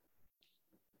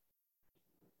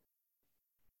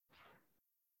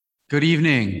Good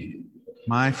evening,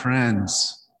 my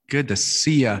friends. Good to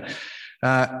see you.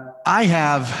 I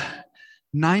have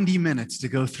 90 minutes to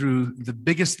go through the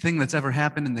biggest thing that's ever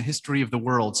happened in the history of the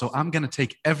world, so I'm going to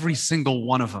take every single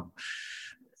one of them.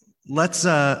 Let's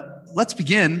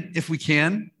begin, if we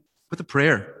can, with a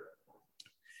prayer.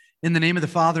 In the name of the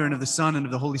Father, and of the Son, and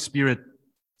of the Holy Spirit,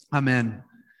 amen.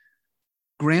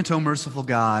 Grant, O merciful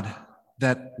God,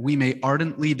 that we may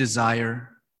ardently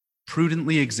desire,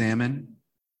 prudently examine,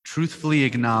 truthfully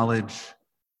acknowledge,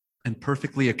 and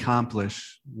perfectly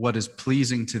accomplish what is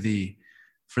pleasing to thee,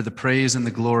 for the praise and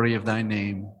the glory of thy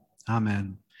name.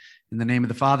 Amen. In the name of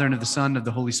the Father, and of the Son, and of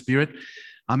the Holy Spirit.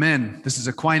 Amen. This is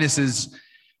Aquinas'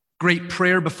 great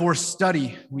prayer before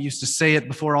study. We used to say it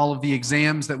before all of the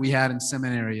exams that we had in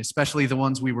seminary, especially the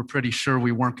ones we were pretty sure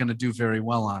we weren't going to do very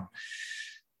well on.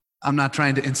 I'm not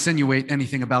trying to insinuate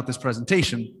anything about this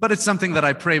presentation, but it's something that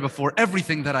I pray before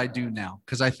everything that I do now,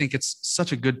 because I think it's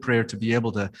such a good prayer to be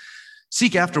able to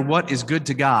seek after what is good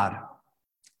to God.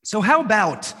 So how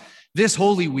about this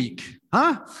Holy Week?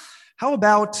 How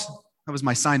about, that was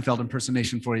my Seinfeld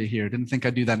impersonation for you here. Didn't think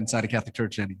I'd do that inside a Catholic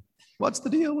church any. What's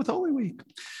the deal with Holy Week?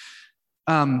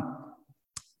 How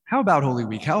about Holy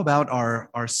Week? How about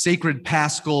our sacred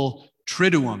Paschal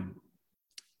Triduum?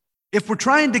 If we're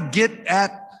trying to get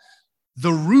at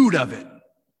the root of it,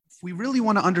 if we really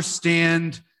want to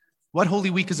understand what Holy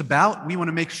Week is about, we want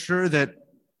to make sure that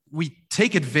we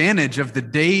take advantage of the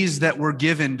days that we're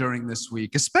given during this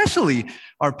week, especially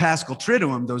our Paschal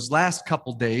Triduum, those last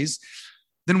couple days.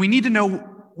 Then we need to know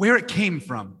where it came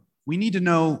from. We need to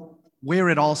know where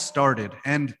it all started.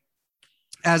 And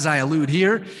as I allude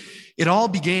here, it all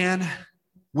began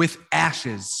with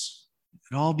ashes.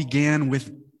 It all began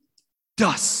with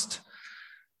dust.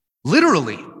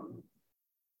 Literally.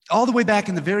 All the way back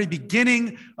in the very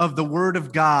beginning of the Word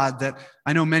of God that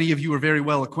I know many of you are very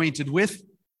well acquainted with.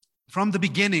 From the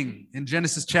beginning, in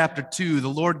Genesis chapter 2, the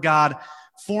Lord God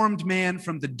formed man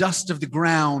from the dust of the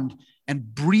ground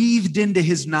and breathed into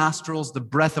his nostrils the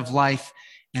breath of life,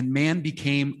 and man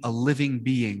became a living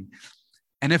being.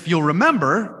 And if you'll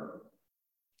remember,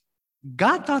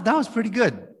 God thought that was pretty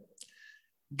good.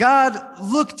 God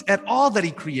looked at all that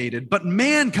he created, but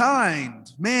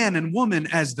mankind, man and woman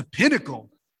as the pinnacle.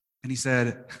 And he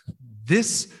said,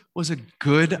 this was a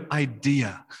good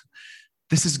idea.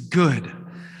 This is good.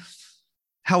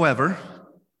 However,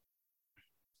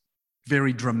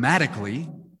 very dramatically,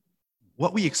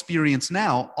 what we experience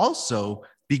now also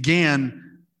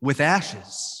began with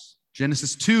ashes.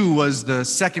 Genesis 2 was the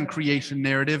second creation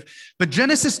narrative, but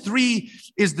Genesis 3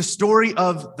 is the story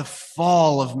of the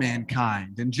fall of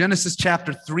mankind. In Genesis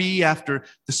chapter 3, after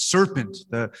the serpent,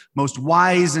 the most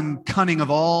wise and cunning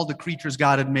of all the creatures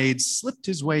God had made, slipped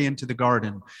his way into the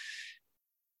garden,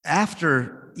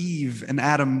 after Eve and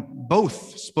Adam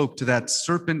both spoke to that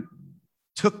serpent,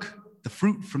 took the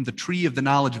fruit from the tree of the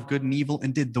knowledge of good and evil,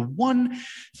 and did the one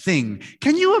thing.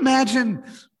 Can you imagine,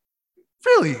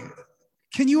 really,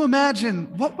 can you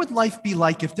imagine what would life be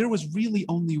like if there was really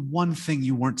only one thing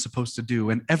you weren't supposed to do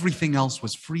and everything else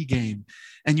was free game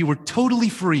and you were totally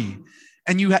free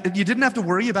and you didn't have to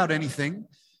worry about anything?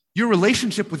 Your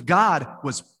relationship with God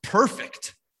was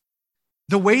perfect.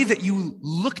 The way that you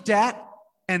looked at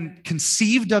and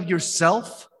conceived of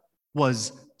yourself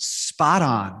was spot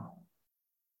on.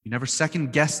 You never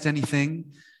second-guessed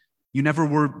anything. You never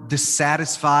were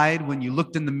dissatisfied when you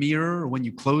looked in the mirror or when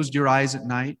you closed your eyes at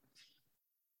night.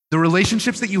 The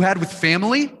relationships that you had with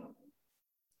family,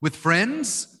 with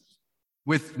friends,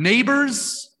 with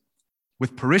neighbors,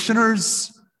 with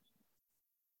parishioners,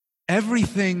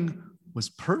 everything was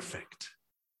perfect.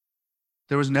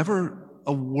 There was never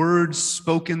a word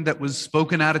spoken that was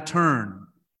spoken out of turn.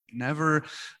 Never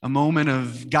a moment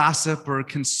of gossip or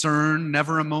concern,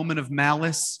 never a moment of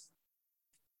malice.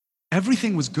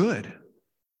 Everything was good.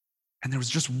 And there was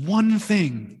just one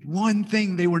thing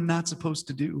they were not supposed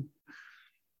to do.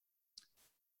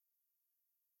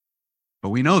 But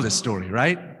we know this story,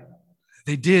 right?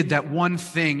 They did that one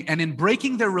thing, and in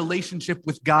breaking their relationship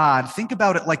with God, think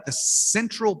about it like the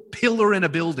central pillar in a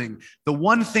building, the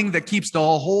one thing that keeps the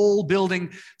whole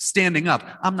building standing up.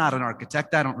 I'm not an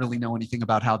architect. I don't really know anything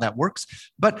about how that works,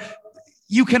 but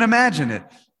you can imagine it.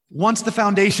 Once the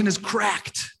foundation is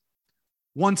cracked,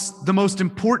 once the most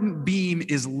important beam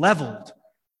is leveled,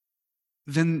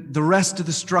 then the rest of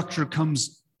the structure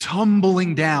comes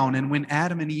tumbling down. And when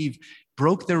Adam and Eve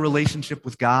broke their relationship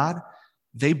with God,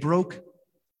 they broke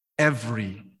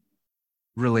every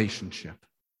relationship.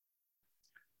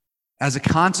 As a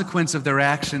consequence of their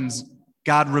actions,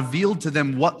 God revealed to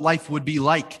them what life would be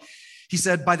like. He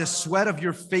said, by the sweat of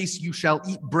your face you shall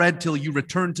eat bread till you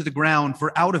return to the ground,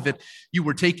 for out of it you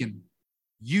were taken.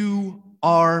 You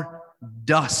are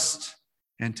dust,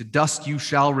 and to dust you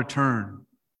shall return.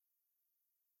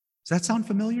 Does that sound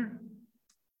familiar?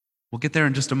 We'll get there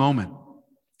in just a moment.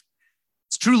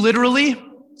 It's true literally.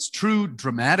 It's true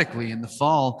dramatically in the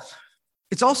fall.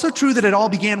 It's also true that it all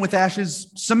began with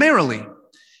ashes summarily.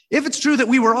 If it's true that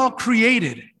we were all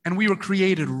created, and we were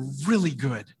created really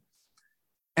good,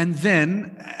 and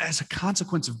then as a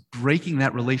consequence of breaking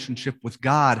that relationship with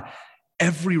God,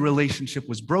 every relationship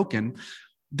was broken,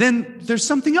 then there's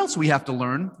something else we have to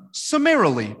learn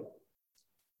summarily.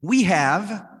 We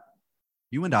have,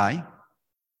 you and I,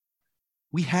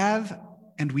 we have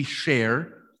and we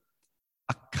share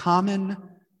a common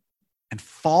and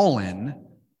fallen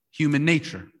human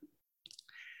nature.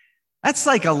 That's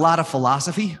like a lot of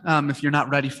philosophy if you're not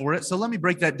ready for it. So let me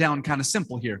break that down kind of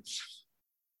simple here.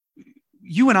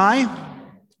 You and I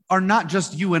are not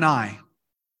just you and I.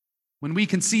 When we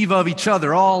conceive of each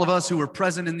other, all of us who are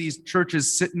present in these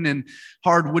churches sitting in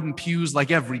hard wooden pews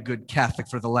like every good Catholic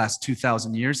for the last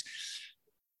 2,000 years,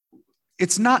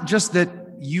 it's not just that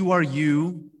you are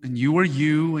you, and you are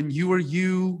you, and you are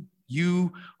you,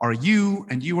 you are you,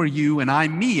 and you are you, and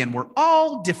I'm me, and we're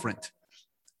all different.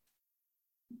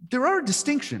 There are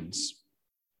distinctions,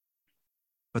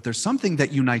 but there's something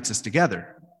that unites us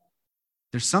together.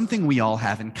 There's something we all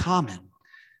have in common.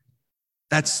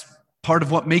 That's part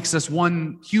of what makes us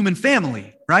one human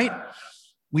family, right?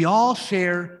 We all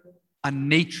share a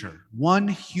nature, one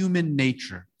human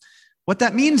nature. What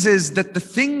that means is that the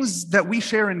things that we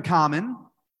share in common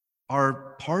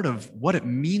are part of what it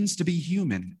means to be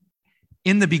human.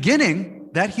 In the beginning,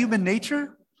 that human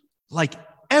nature, like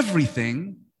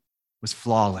everything, was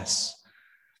flawless,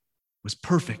 was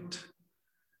perfect,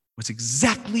 was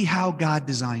exactly how God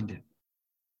designed it.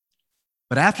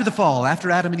 But after the fall, after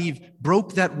Adam and Eve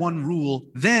broke that one rule,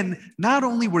 then not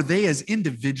only were they as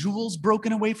individuals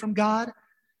broken away from God,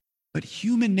 but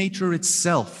human nature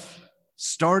itself,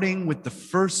 starting with the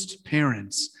first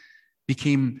parents,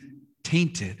 became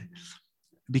tainted,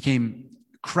 became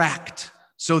cracked,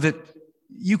 so that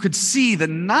you could see that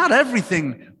not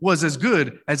everything was as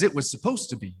good as it was supposed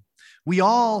to be. We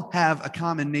all have a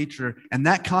common nature, and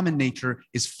that common nature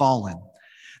is fallen.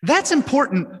 That's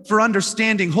important for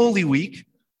understanding Holy Week,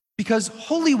 because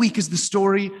Holy Week is the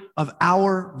story of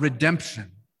our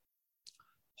redemption.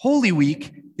 Holy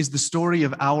Week is the story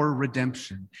of our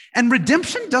redemption. And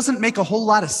redemption doesn't make a whole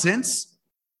lot of sense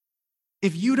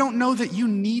if you don't know that you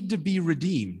need to be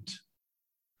redeemed.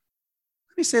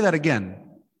 Let me say that again.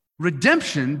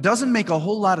 Redemption doesn't make a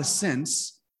whole lot of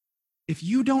sense if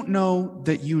you don't know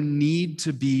that you need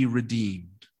to be redeemed.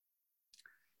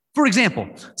 For example,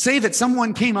 say that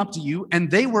someone came up to you and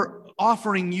they were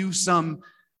offering you some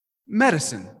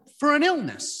medicine for an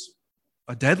illness,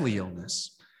 a deadly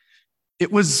illness.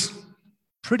 It was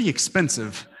pretty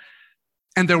expensive,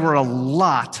 and there were a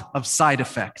lot of side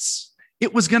effects.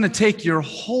 It was going to take your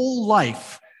whole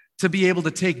life to be able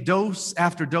to take dose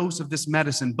after dose of this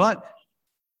medicine, but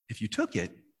if you took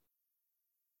it,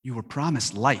 you were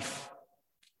promised life.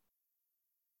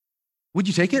 Would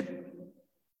you take it?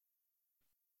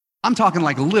 I'm talking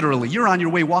like literally. You're on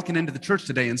your way walking into the church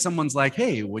today and someone's like,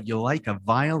 hey, would you like a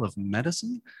vial of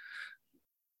medicine?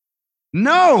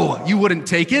 No, you wouldn't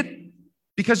take it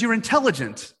because you're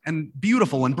intelligent and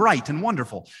beautiful and bright and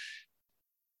wonderful.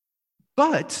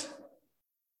 But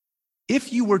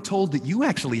if you were told that you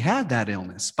actually had that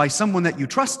illness by someone that you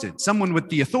trusted, someone with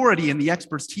the authority and the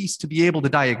expertise to be able to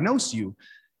diagnose you,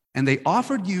 and they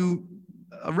offered you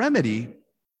a remedy,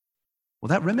 well,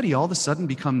 that remedy all of a sudden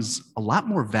becomes a lot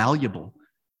more valuable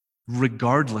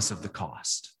regardless of the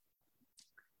cost.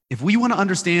 If we want to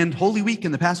understand Holy Week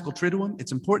and the Paschal Triduum,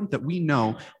 it's important that we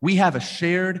know we have a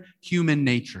shared human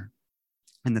nature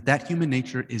and that human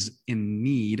nature is in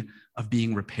need of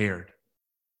being repaired.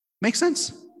 Make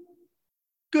sense?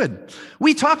 Good.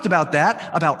 We talked about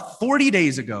that about 40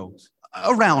 days ago,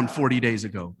 around 40 days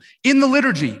ago. In the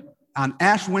liturgy, on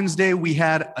Ash Wednesday, we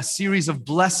had a series of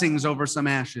blessings over some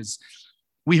ashes.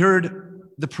 We heard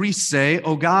the priest say,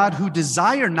 "O God, who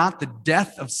desire not the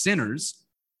death of sinners,"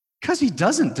 because he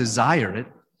doesn't desire it.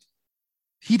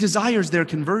 He desires their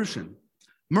conversion.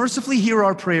 "Mercifully hear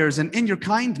our prayers, and in your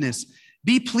kindness,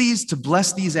 be pleased to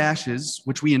bless these ashes,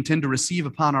 which we intend to receive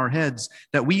upon our heads,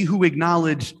 that we who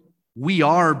acknowledge we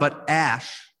are but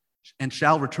ash and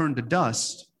shall return to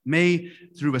dust, may,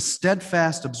 through a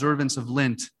steadfast observance of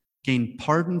Lent, gain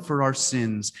pardon for our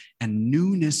sins and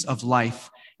newness of life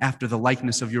after the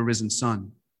likeness of your risen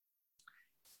Son."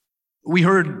 We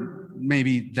heard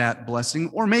maybe that blessing,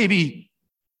 or maybe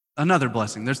Another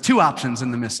blessing. There's two options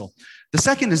in the missal. The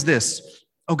second is this: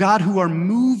 O God, who are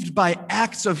moved by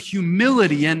acts of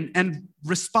humility and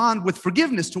respond with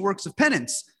forgiveness to works of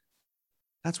penance.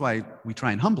 That's why we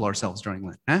try and humble ourselves during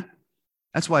Lent.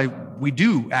 That's why we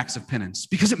do acts of penance,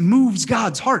 because it moves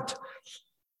God's heart.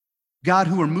 God,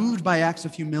 who are moved by acts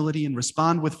of humility and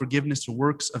respond with forgiveness to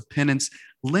works of penance,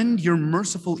 lend your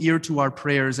merciful ear to our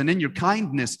prayers, and in your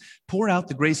kindness, pour out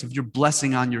the grace of your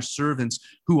blessing on your servants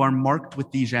who are marked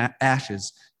with these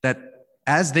ashes, that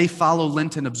as they follow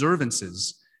Lenten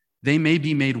observances, they may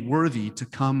be made worthy to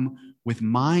come with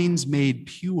minds made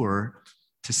pure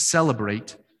to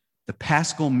celebrate the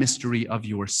paschal mystery of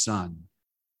your Son.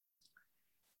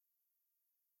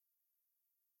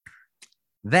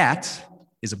 That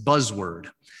is a buzzword.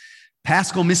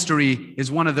 Paschal mystery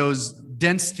is one of those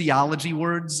dense theology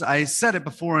words. I said it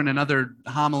before in another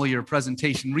homily or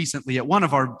presentation recently at one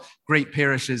of our great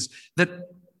parishes, that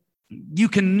you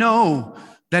can know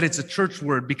that it's a church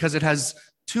word because it has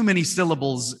too many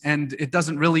syllables and it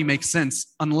doesn't really make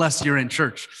sense unless you're in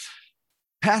church.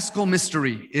 Paschal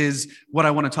mystery is what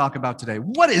I want to talk about today.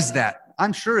 What is that?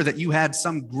 I'm sure that you had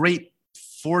some great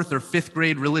 4th or 5th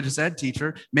grade religious ed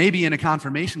teacher, maybe in a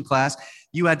confirmation class,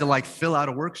 you had to fill out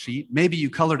a worksheet. Maybe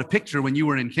you colored a picture when you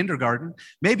were in kindergarten.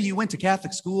 Maybe you went to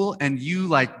Catholic school and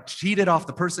you cheated off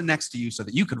the person next to you so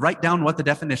that you could write down what the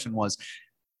definition was.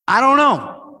 I don't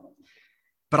know,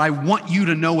 but I want you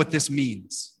to know what this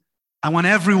means. I want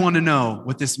everyone to know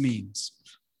what this means.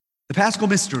 The Paschal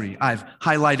mystery I've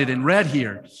highlighted in red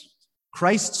here.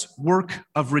 Christ's work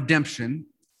of redemption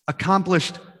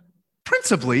accomplished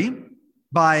principally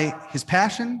by his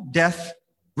passion, death,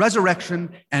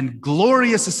 resurrection, and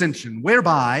glorious ascension,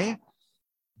 whereby,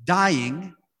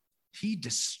 dying, he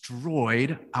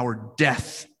destroyed our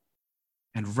death,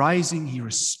 and rising, he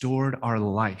restored our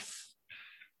life.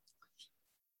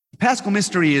 The Paschal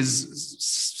mystery is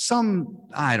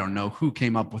I don't know who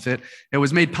came up with it. It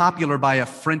was made popular by a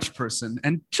French person,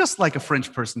 and just like a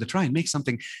French person, to try and make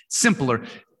something simpler.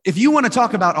 If you want to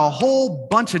talk about a whole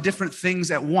bunch of different things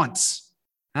at once,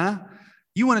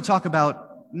 you want to talk about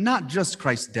not just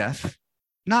Christ's death,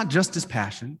 not just his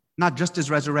passion, not just his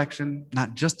resurrection,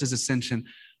 not just his ascension,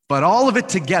 but all of it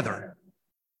together.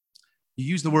 You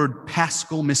use the word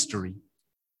Paschal mystery.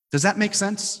 Does that make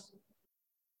sense?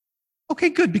 Okay,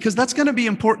 good, because that's going to be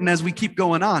important as we keep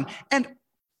going on. And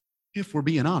if we're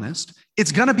being honest,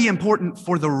 it's going to be important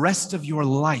for the rest of your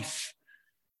life.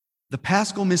 The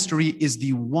Paschal mystery is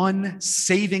the one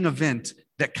saving event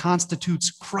that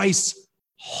constitutes Christ's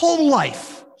whole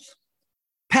life.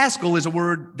 Paschal is a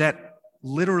word that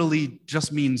literally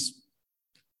just means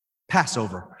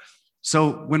Passover.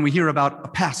 So when we hear about a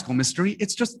Paschal mystery,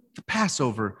 it's just the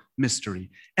Passover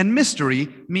mystery. And mystery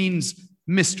means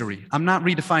mystery. I'm not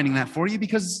redefining that for you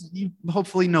because you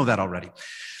hopefully know that already.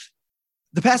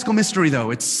 The Paschal mystery,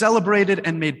 though, it's celebrated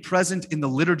and made present in the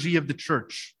liturgy of the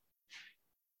church.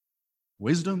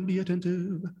 Wisdom, be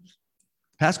attentive.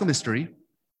 Paschal mystery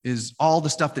is all the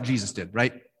stuff that Jesus did,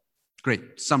 right?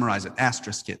 Great. Summarize it,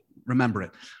 asterisk it, remember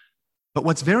it. But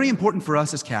what's very important for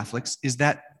us as Catholics is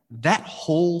that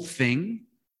whole thing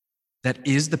that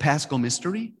is the Paschal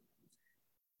mystery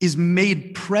is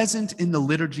made present in the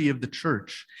liturgy of the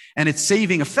church, and its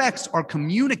saving effects are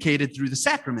communicated through the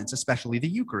sacraments, especially the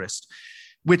Eucharist,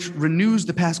 which renews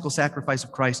the Paschal sacrifice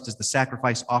of Christ as the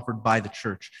sacrifice offered by the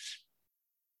church.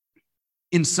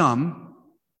 In sum,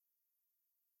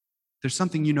 there's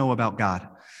something you know about God,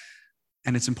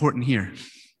 and it's important here.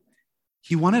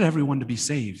 He wanted everyone to be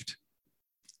saved.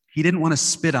 He didn't want to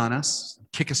spit on us,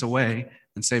 kick us away,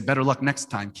 and say, better luck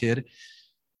next time, kid.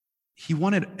 He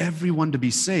wanted everyone to be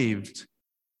saved.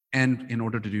 And in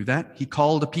order to do that, he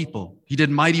called a people. He did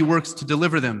mighty works to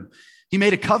deliver them. He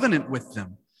made a covenant with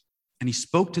them, and he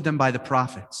spoke to them by the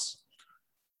prophets.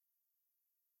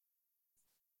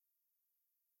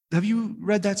 Have you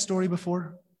read that story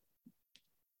before?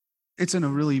 It's in a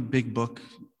really big book.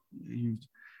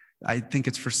 I think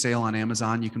it's for sale on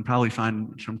Amazon. You can probably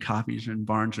find some copies in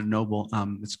Barnes & Noble.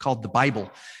 It's called The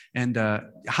Bible, and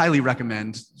highly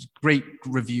recommend. Great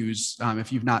reviews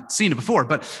if you've not seen it before.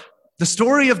 But the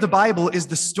story of the Bible is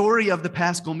the story of the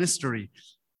Paschal mystery.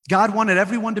 God wanted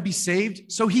everyone to be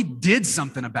saved, so he did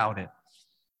something about it.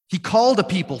 He called a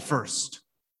people first.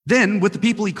 Then, with the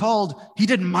people he called, he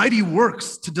did mighty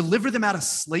works to deliver them out of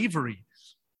slavery.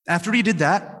 After he did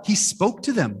that, he spoke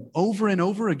to them over and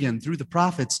over again through the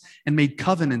prophets and made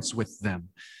covenants with them.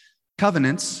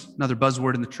 Covenants, another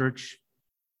buzzword in the church,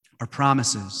 are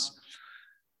promises.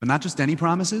 But not just any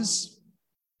promises.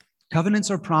 Covenants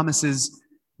are promises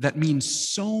that mean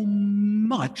so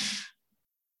much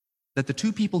that the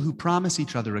two people who promise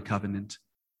each other a covenant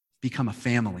become a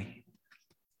family.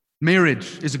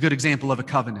 Marriage is a good example of a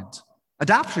covenant.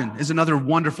 Adoption is another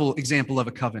wonderful example of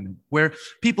a covenant where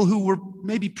people who were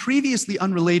maybe previously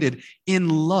unrelated in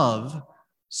love,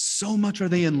 so much are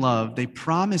they in love, they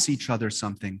promise each other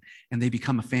something and they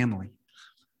become a family.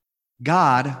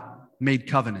 God made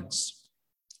covenants,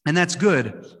 and that's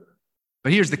good.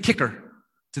 But here's the kicker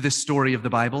to this story of the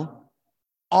Bible.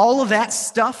 All of that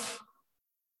stuff,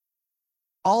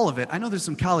 all of it, I know there's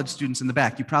some college students in the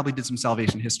back. You probably did some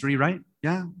salvation history, right?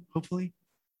 Yeah, hopefully.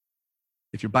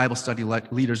 If your Bible study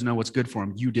leaders know what's good for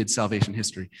them, you did salvation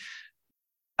history.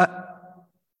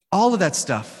 All of that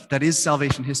stuff that is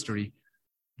salvation history,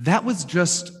 that was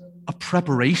just a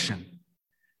preparation.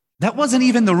 That wasn't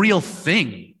even the real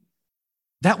thing.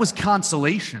 That was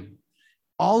consolation.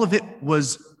 All of it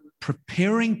was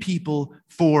preparing people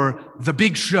for the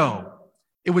big show.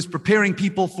 It was preparing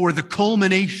people for the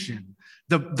culmination,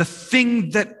 the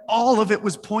thing that all of it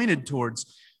was pointed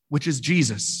towards, which is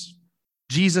Jesus.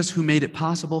 Jesus, who made it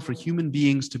possible for human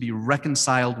beings to be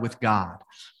reconciled with God.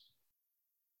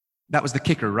 That was the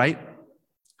kicker, right?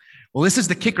 Well, this is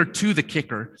the kicker to the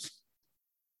kicker.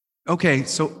 Okay,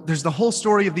 so there's the whole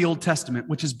story of the Old Testament,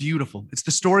 which is beautiful. It's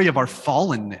the story of our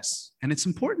fallenness, and it's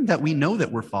important that we know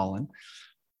that we're fallen.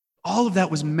 All of that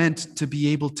was meant to be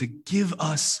able to give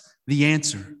us the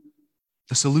answer,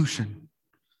 the solution,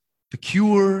 the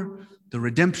cure, the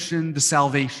redemption, the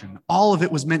salvation. All of it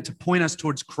was meant to point us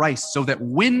towards Christ so that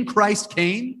when Christ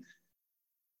came,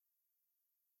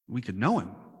 we could know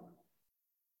him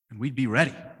and we'd be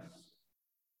ready.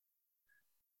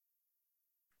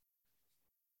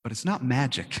 But it's not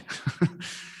magic.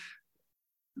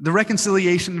 The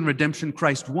reconciliation and redemption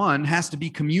Christ won has to be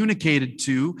communicated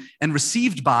to and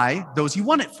received by those he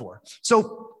won it for.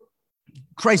 So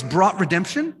Christ brought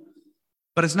redemption,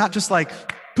 but it's not just like,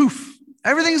 poof,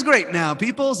 everything's great now,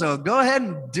 people, so go ahead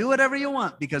and do whatever you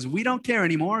want because we don't care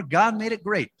anymore. God made it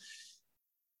great.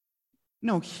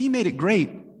 No, he made it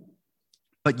great,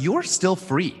 but you're still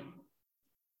free.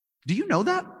 Do you know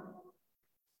that?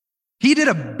 He did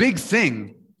a big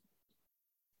thing,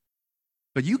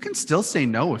 but you can still say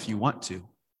no if you want to.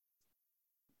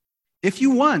 If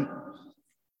you want,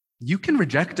 you can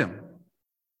reject him,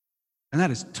 and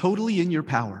that is totally in your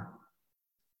power.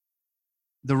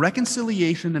 The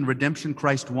reconciliation and redemption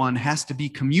Christ won has to be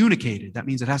communicated. That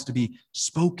means it has to be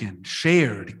spoken,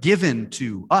 shared, given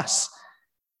to us.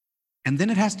 And then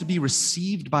it has to be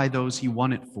received by those he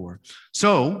won it for.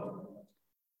 So,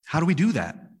 how do we do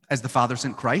that? As the Father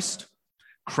sent Christ,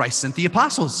 Christ sent the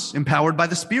apostles, empowered by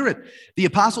the Spirit. The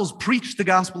apostles preached the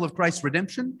gospel of Christ's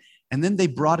redemption, and then they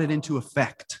brought it into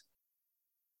effect.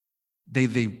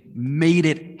 They made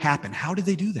it happen. How did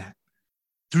they do that?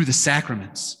 Through the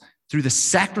sacraments. Through the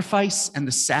sacrifice and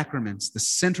the sacraments, the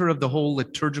center of the whole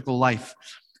liturgical life.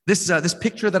 This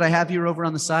picture that I have here over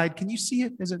on the side, can you see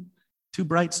it? Is it too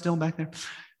bright still back there?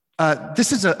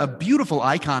 This is a beautiful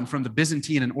icon from the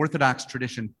Byzantine and Orthodox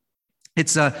tradition.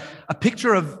 It's a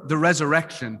picture of the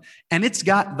resurrection, and it's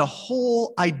got the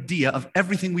whole idea of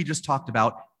everything we just talked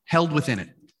about held within it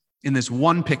in this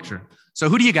one picture. So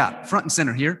who do you got front and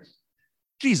center here?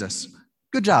 Jesus.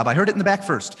 Good job. I heard it in the back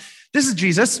first. This is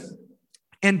Jesus.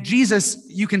 And Jesus,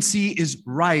 you can see, is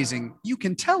rising. You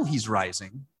can tell he's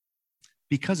rising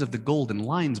because of the golden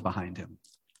lines behind him.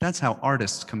 That's how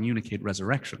artists communicate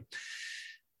resurrection.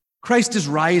 Christ is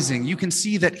rising. You can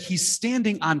see that he's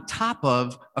standing on top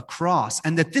of a cross,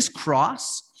 and that this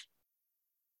cross,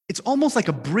 it's almost like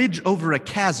a bridge over a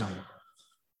chasm.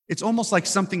 It's almost like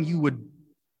something you would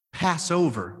pass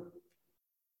over.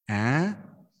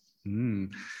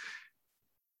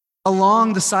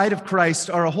 Along the side of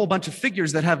Christ are a whole bunch of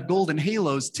figures that have golden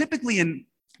halos. Typically in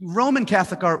Roman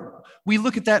Catholic art, we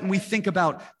look at that and we think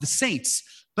about the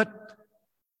saints. But,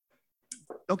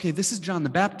 okay, this is John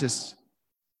the Baptist.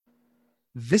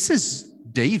 This is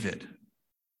David,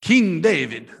 King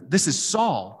David. This is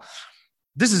Saul.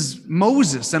 This is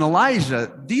Moses and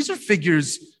Elijah. These are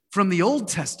figures from the Old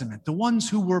Testament, the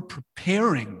ones who were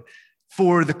preparing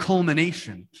for the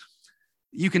culmination.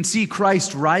 You can see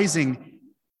Christ rising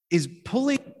is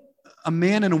pulling a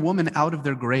man and a woman out of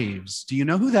their graves. Do you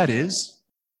know who that is?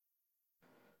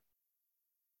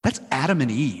 That's Adam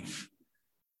and Eve.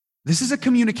 This is a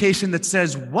communication that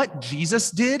says what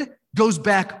Jesus did goes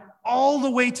back all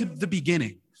the way to the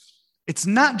beginning. It's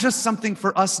not just something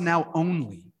for us now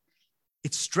only.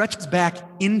 It stretches back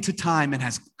into time and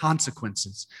has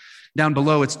consequences. Down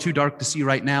below, it's too dark to see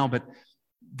right now, but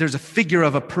there's a figure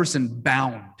of a person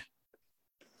bound.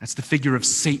 That's the figure of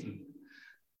Satan.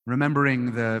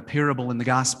 Remembering the parable in the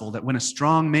gospel that when a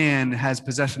strong man has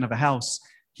possession of a house,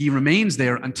 He remains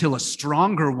there until a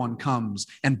stronger one comes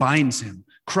and binds him.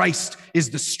 Christ is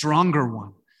the stronger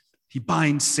one. He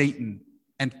binds Satan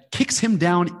and kicks him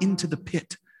down into the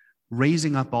pit,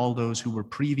 raising up all those who were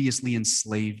previously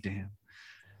enslaved to him.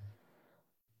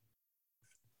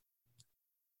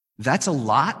 That's a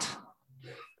lot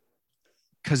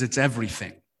because it's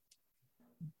everything.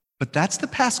 But that's the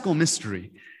Paschal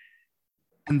mystery.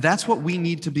 And that's what we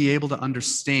need to be able to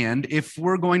understand if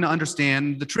we're going to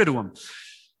understand the Triduum.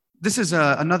 This is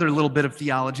another little bit of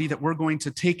theology that we're going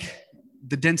to take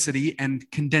the density and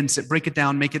condense it, break it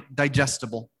down, make it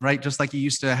digestible, right? Just like you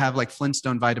used to have like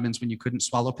Flintstone vitamins when you couldn't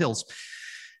swallow pills.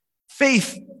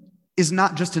 Faith is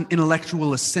not just an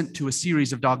intellectual assent to a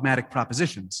series of dogmatic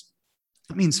propositions.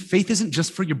 It means faith isn't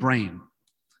just for your brain.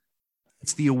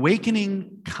 It's the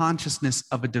awakening consciousness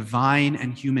of a divine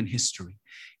and human history.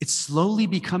 It's slowly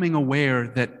becoming aware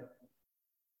that,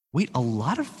 wait, a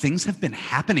lot of things have been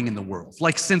happening in the world,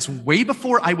 like since way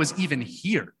before I was even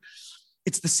here.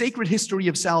 It's the sacred history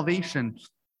of salvation.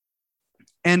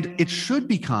 And it should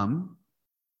become,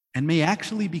 and may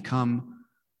actually become,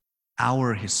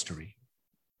 our history.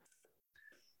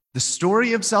 The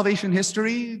story of salvation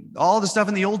history, all the stuff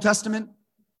in the Old Testament,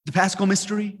 the Paschal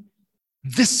mystery,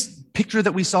 this picture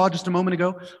that we saw just a moment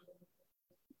ago,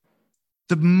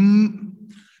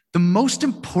 the most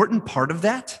important part of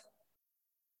that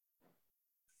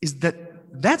is that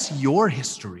that's your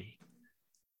history.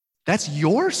 That's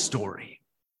your story.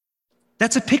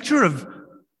 That's a picture of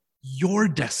your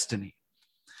destiny.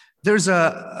 There's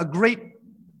a great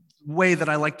way that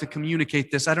I like to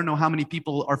communicate this. I don't know how many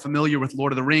people are familiar with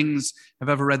Lord of the Rings, have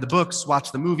ever read the books,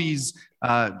 watched the movies,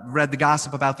 read the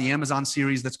gossip about the Amazon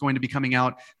series that's going to be coming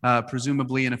out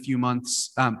presumably in a few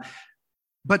months.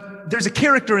 But there's a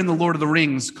character in the Lord of the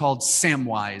Rings called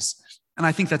Samwise, and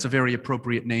I think that's a very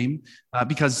appropriate name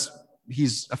because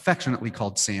he's affectionately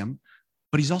called Sam,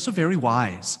 but he's also very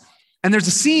wise. And there's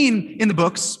a scene in the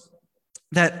books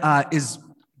that is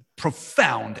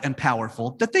profound and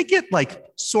powerful that they get like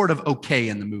sort of okay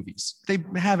in the movies. They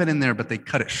have it in there, but they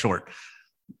cut it short.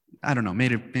 I don't know,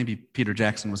 maybe Peter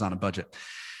Jackson was on a budget.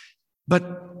 But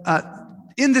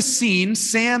in this scene,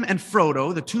 Sam and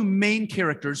Frodo, the two main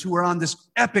characters who are on this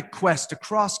epic quest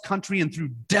across country and through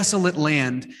desolate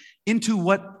land into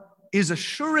what is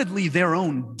assuredly their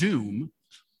own doom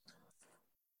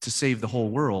to save the whole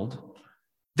world,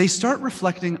 they start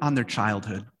reflecting on their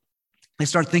childhood. They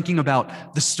start thinking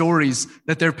about the stories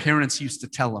that their parents used to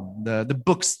tell them, the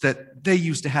books that they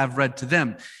used to have read to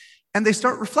them. And they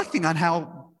start reflecting on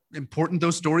how important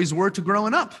those stories were to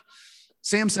growing up.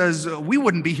 Sam says, we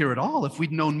wouldn't be here at all if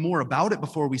we'd known more about it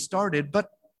before we started, but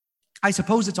I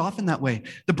suppose it's often that way.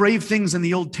 The brave things in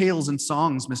the old tales and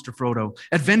songs, Mr. Frodo,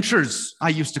 adventures, I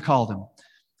used to call them.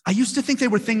 I used to think they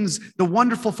were things the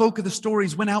wonderful folk of the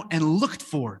stories went out and looked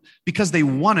for because they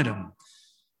wanted them,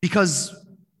 because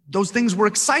those things were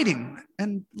exciting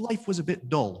and life was a bit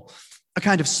dull, a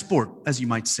kind of sport, as you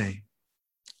might say.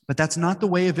 But that's not the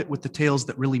way of it with the tales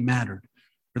that really mattered,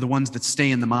 or the ones that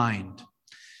stay in the mind.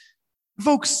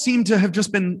 Folks seem to have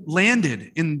just been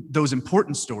landed in those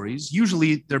important stories.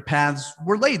 Usually their paths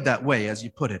were laid that way, as you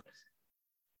put it.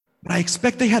 But I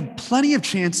expect they had plenty of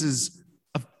chances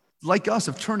of, like us,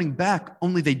 of turning back,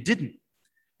 only they didn't.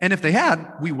 And if they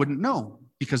had, we wouldn't know,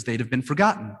 because they'd have been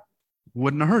forgotten.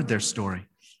 Wouldn't have heard their story.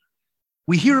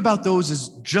 We hear about those as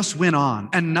just went on,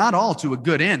 and not all to a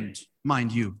good end,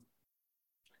 mind you.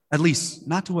 At least,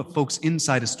 not to what folks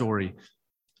inside a story,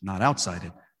 not outside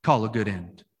it, call a good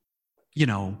end. You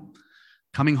know,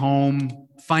 coming home,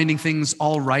 finding things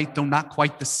all right, though not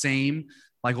quite the same,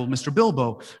 like old Mr.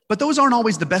 Bilbo. But those aren't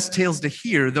always the best tales to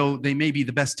hear, though they may be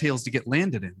the best tales to get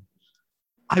landed in.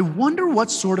 I wonder what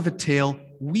sort of a tale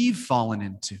we've fallen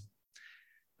into.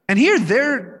 And here,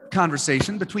 their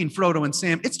conversation between Frodo and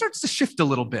Sam, it starts to shift a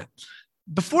little bit.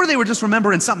 Before they were just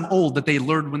remembering something old that they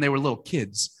learned when they were little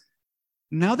kids.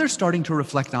 Now they're starting to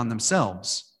reflect on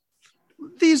themselves.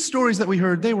 These stories that we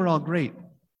heard, they were all great.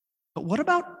 But what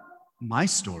about my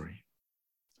story?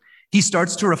 He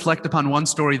starts to reflect upon one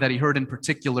story that he heard in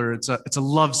particular. It's a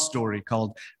love story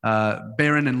called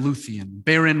Beren and Luthien.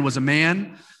 Beren was a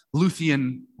man.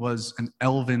 Luthien was an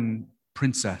elven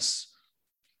princess.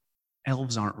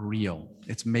 Elves aren't real.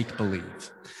 It's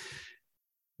make-believe.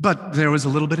 But there was a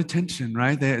little bit of tension,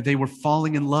 right? They were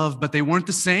falling in love, but they weren't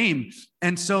the same.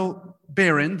 And so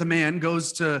Beren, the man,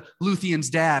 goes to Luthien's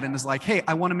dad and is like, hey,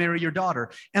 I want to marry your daughter.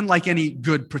 And like any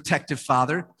good protective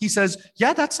father, he says,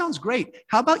 yeah, that sounds great.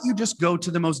 How about you just go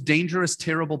to the most dangerous,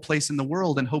 terrible place in the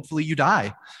world and hopefully you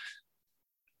die?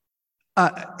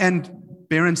 And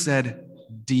Beren said,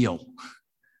 deal.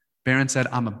 Baron said,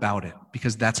 I'm about it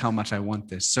because that's how much I want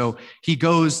this. So he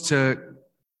goes to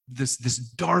this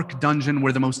dark dungeon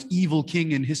where the most evil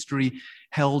king in history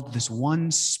held this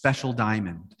one special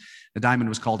diamond. The diamond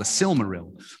was called a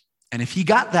Silmaril. And if he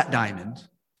got that diamond,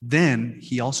 then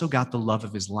he also got the love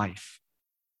of his life.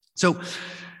 So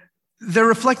they're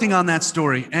reflecting on that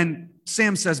story. And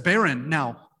Sam says, Baron,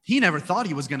 now, he never thought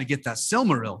he was going to get that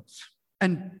Silmaril.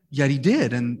 And yet he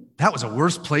did. And that was a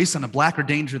worse place and a blacker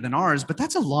danger than ours. But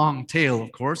that's a long tale,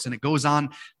 of course. And it goes on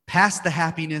past the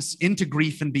happiness, into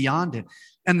grief and beyond it.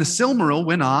 And the Silmaril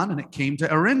went on and it came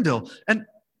to Arundel. And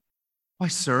why,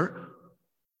 sir,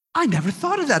 I never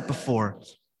thought of that before.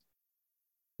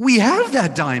 We have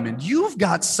that diamond. You've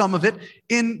got some of it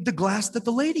in the glass that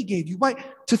the lady gave you. Why,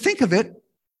 to think of it,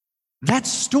 that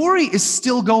story is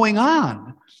still going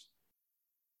on.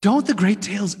 Don't the great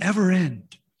tales ever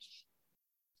end?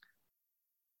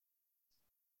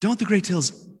 Don't the great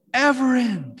tales ever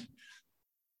end?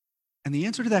 And the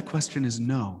answer to that question is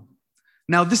no.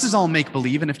 Now, this is all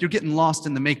make-believe, and if you're getting lost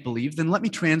in the make-believe, then let me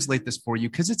translate this for you,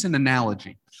 because it's an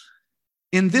analogy.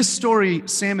 In this story,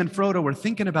 Sam and Frodo were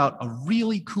thinking about a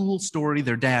really cool story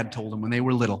their dad told them when they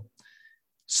were little.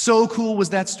 So cool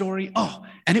was that story. Oh,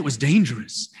 and it was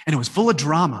dangerous, and it was full of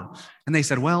drama. And they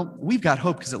said, well, we've got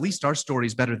hope because at least our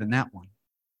story's better than that one.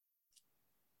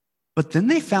 But then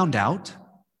they found out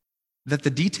that the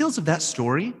details of that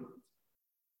story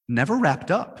never wrapped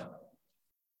up,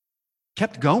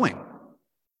 kept going,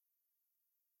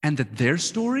 and that their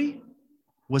story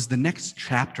was the next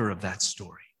chapter of that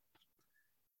story.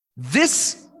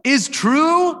 This is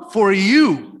true for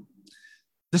you.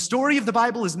 The story of the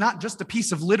Bible is not just a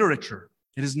piece of literature.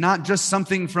 It is not just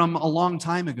something from a long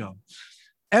time ago.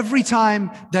 Every time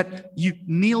that you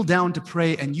kneel down to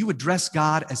pray and you address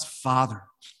God as Father,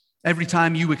 every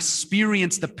time you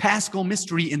experience the Paschal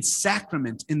mystery in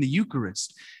sacrament in the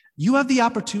Eucharist, you have the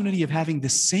opportunity of having the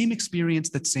same experience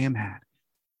that Sam had.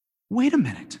 Wait a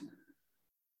minute.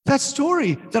 That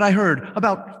story that I heard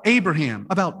about Abraham,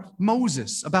 about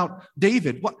Moses, about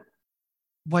David,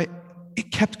 why,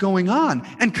 it kept going on.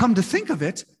 And come to think of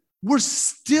it, we're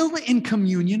still in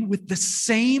communion with the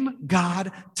same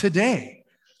God today.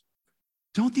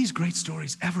 Don't these great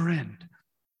stories ever end?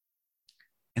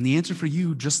 And the answer for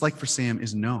you, just like for Sam,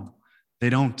 is no. They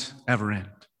don't ever end.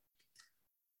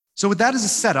 So with that as a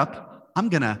setup, I'm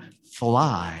going to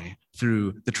fly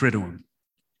through the Triduum.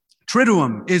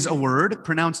 Triduum is a word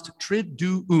pronounced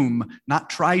triduum, not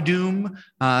triduum.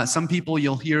 Some people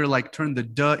you'll hear like turn the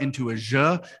duh into a zh.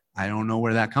 I don't know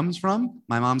where that comes from.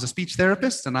 My mom's a speech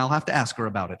therapist, and I'll have to ask her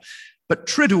about it. But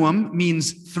Triduum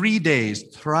means 3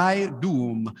 days,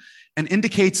 triduum, and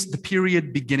indicates the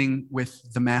period beginning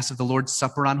with the Mass of the Lord's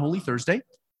Supper on Holy Thursday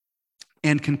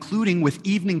and concluding with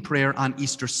evening prayer on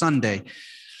Easter Sunday.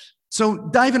 So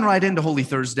diving right into Holy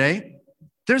Thursday,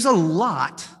 there's a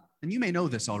lot. And you may know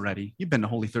this already. You've been to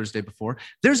Holy Thursday before.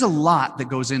 There's a lot that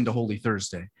goes into Holy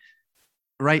Thursday,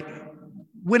 right?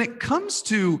 When it comes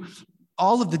to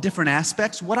all of the different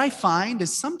aspects, what I find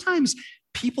is sometimes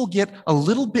people get a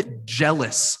little bit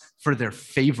jealous for their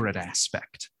favorite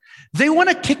aspect. They want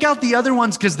to kick out the other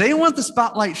ones because they want the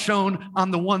spotlight shown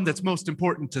on the one that's most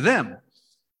important to them.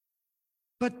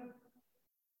 But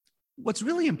what's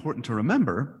really important to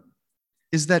remember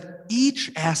is that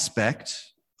each aspect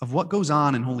of what goes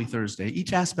on in Holy Thursday,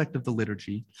 each aspect of the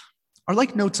liturgy, are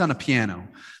like notes on a piano.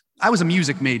 I was a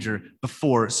music major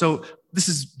before, so this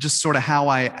is just sort of how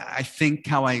I think,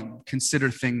 how I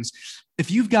consider things. If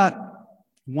you've got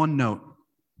one note,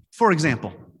 for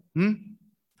example, I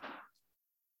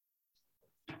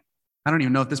don't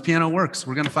even know if this piano works.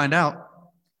 We're going to find out.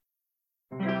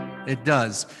 It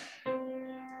does.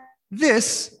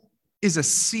 This is a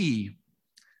C.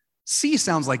 C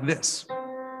sounds like this.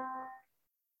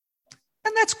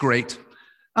 And that's great.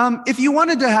 If you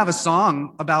wanted to have a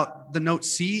song about the note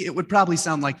C, it would probably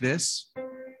sound like this.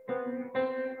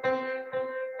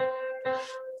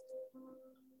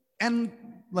 And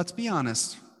let's be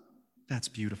honest, that's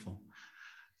beautiful.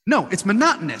 No, it's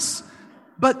monotonous.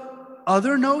 But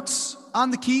other notes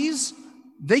on the keys,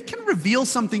 they can reveal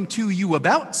something to you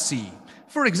about C.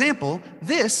 For example,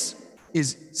 this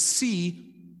is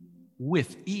C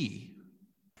with E.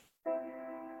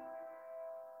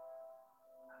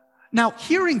 Now,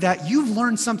 hearing that, you've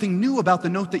learned something new about the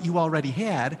note that you already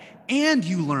had, and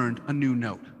you learned a new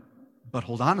note. But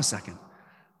hold on a second.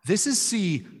 This is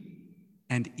C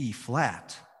and E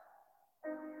flat.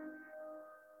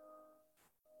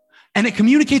 And it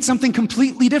communicates something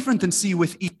completely different than C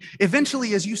with E.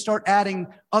 Eventually, as you start adding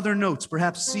other notes,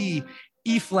 perhaps C,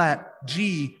 E flat,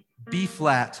 G, B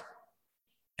flat,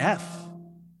 F.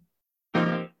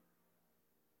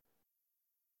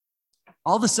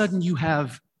 all of a sudden you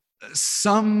have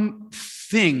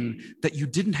something that you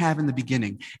didn't have in the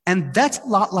beginning. And that's a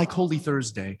lot like Holy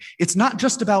Thursday. It's not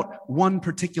just about one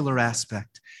particular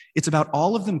aspect. It's about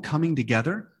all of them coming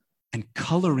together and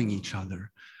coloring each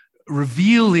other,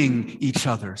 revealing each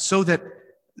other, so that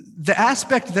the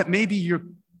aspect that maybe you're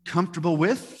comfortable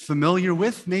with, familiar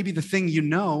with, maybe the thing you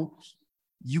know,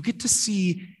 you get to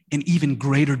see in even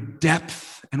greater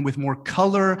depth and with more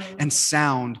color and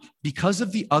sound because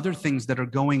of the other things that are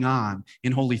going on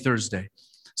in Holy Thursday.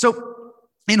 So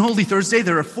in Holy Thursday,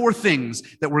 there are 4 things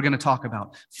that we're going to talk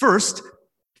about. First,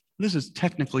 this is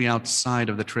technically outside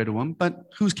of the Triduum, but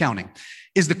who's counting,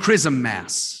 is the Chrism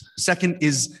Mass. Second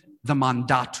is the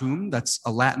Mandatum. That's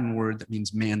a Latin word that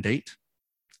means mandate,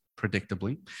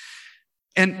 predictably.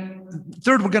 And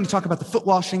third, we're going to talk about the foot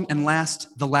washing, and last,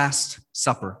 the Last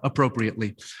Supper,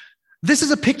 appropriately. This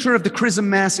is a picture of the Chrism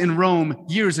Mass in Rome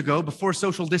years ago, before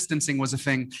social distancing was a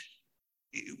thing.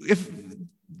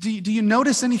 Do you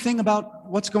notice anything about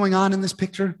what's going on in this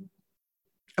picture?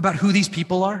 About who these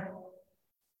people are?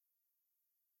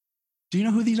 Do you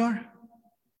know who these are?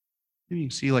 Maybe you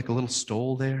can see like a little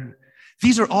stole there.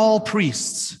 These are all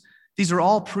priests. These are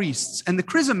all priests. And the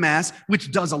Chrism Mass,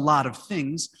 which does a lot of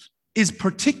things, is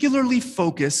particularly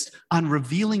focused on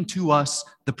revealing to us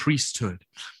the priesthood.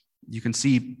 You can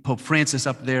see Pope Francis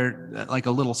up there like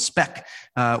a little speck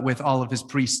with all of his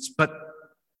priests. But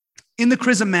in the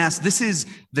Chrism Mass, this is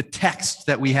the text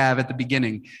that we have at the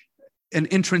beginning, an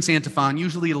entrance antiphon.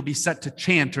 Usually it'll be set to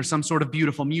chant or some sort of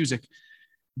beautiful music.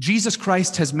 Jesus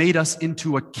Christ has made us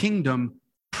into a kingdom,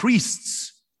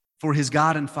 priests for his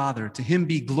God and Father. To him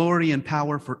be glory and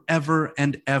power forever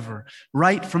and ever.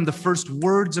 Right from the first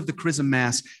words of the Chrism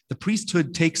Mass, the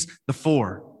priesthood takes the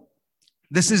fore.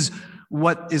 This is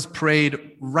what is prayed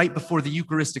right before the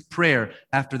Eucharistic prayer.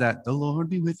 After that, the Lord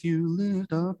be with you,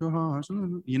 lift up your hearts.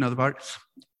 You know the part.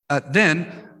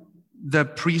 Then the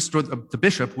priest or the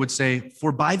bishop would say,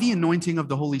 for by the anointing of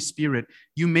the Holy Spirit,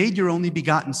 you made your only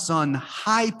begotten Son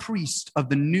high priest of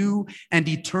the new and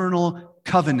eternal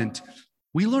covenant.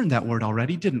 We learned that word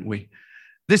already, didn't we?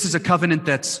 This is a covenant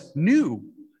that's new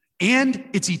and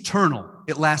it's eternal.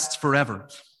 It lasts forever.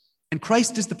 And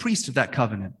Christ is the priest of that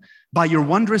covenant. By your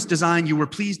wondrous design, you were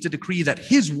pleased to decree that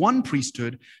his one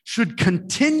priesthood should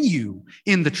continue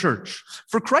in the church.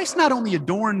 For Christ not only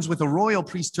adorns with a royal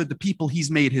priesthood the people he's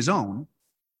made his own.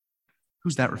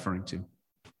 Who's that referring to?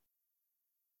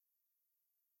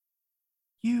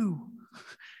 You.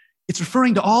 It's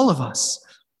referring to all of us.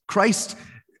 Christ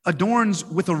adorns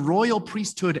with a royal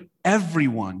priesthood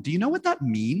everyone. Do you know what that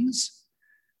means?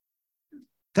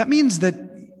 That means that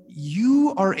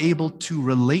you are able to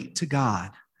relate to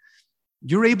God.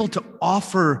 You're able to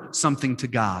offer something to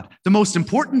God. The most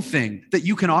important thing that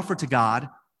you can offer to God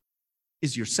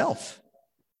is yourself,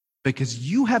 because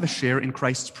you have a share in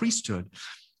Christ's priesthood.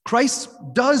 Christ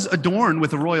does adorn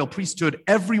with a royal priesthood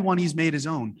everyone he's made his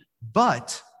own,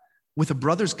 but with a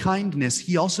brother's kindness,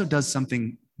 he also does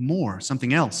something more,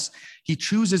 something else. He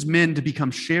chooses men to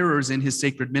become sharers in his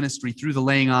sacred ministry through the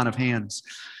laying on of hands.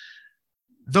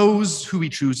 Those who he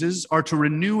chooses are to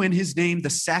renew in his name the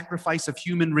sacrifice of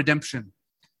human redemption.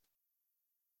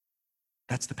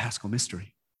 That's the Paschal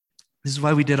mystery. This is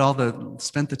why we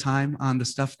spent the time on the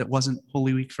stuff that wasn't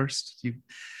Holy Week first.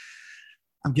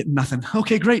 I'm getting nothing.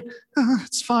 Okay, great.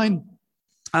 It's fine.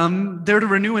 They're to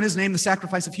renew in his name the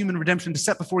sacrifice of human redemption, to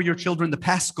set before your children the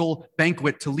Paschal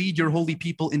banquet, to lead your holy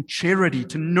people in charity,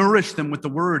 to nourish them with the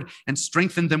word and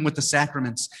strengthen them with the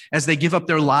sacraments as they give up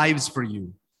their lives for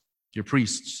you, your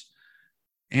priests,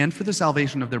 and for the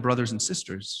salvation of their brothers and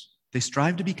sisters. They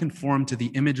strive to be conformed to the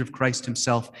image of Christ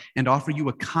himself and offer you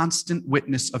a constant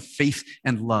witness of faith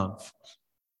and love.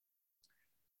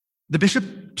 The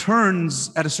bishop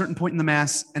turns at a certain point in the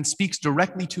Mass and speaks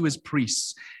directly to his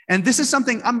priests. And this is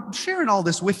something, I'm sharing all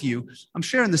this with you. I'm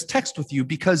sharing this text with you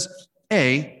because,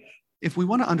 A, if we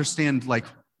want to understand like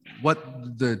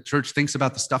what the church thinks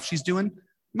about the stuff she's doing,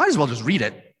 might as well just read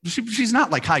it. She's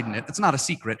not like hiding it. It's not a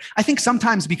secret. I think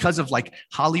sometimes because of like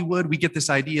Hollywood, we get this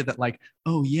idea that like,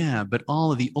 oh yeah, but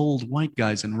all of the old white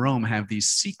guys in Rome have these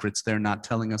secrets they're not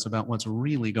telling us about what's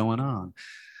really going on.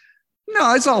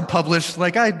 No, it's all published.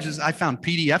 Like I found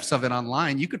PDFs of it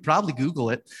online. You could probably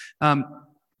Google it.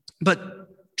 But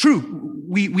true,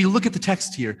 we look at the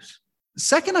text here.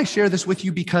 Second, I share this with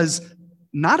you because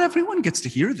not everyone gets to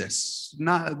hear this.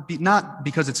 Not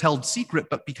because it's held secret,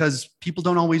 but because people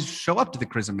don't always show up to the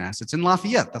Chrism Mass. It's in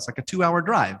Lafayette. That's like a 2-hour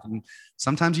drive. And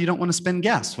sometimes you don't want to spend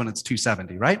gas when it's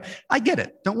 $2.70, right? I get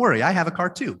it. Don't worry. I have a car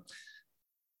too.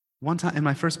 One time in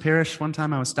my first parish,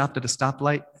 I was stopped at a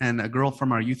stoplight and a girl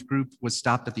from our youth group was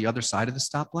stopped at the other side of the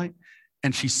stoplight.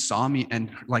 and she saw me,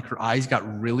 and like her eyes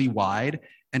got really wide,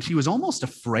 and she was almost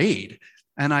afraid.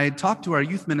 And I talked to our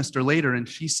youth minister later, and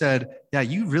she said, yeah,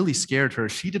 you really scared her.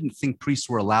 She didn't think priests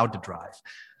were allowed to drive.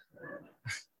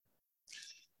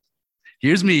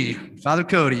 Here's me, Father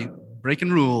Cody,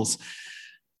 breaking rules.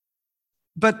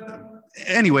 But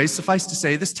anyway, suffice to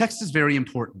say, this text is very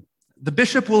important. The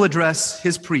bishop will address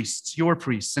his priests, your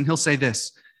priests, and he'll say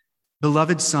this: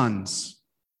 beloved sons.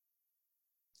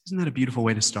 Isn't that a beautiful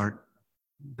way to start?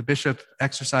 The bishop,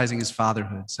 exercising his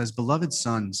fatherhood, says, beloved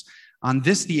sons, on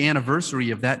this, the anniversary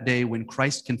of that day when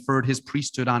Christ conferred his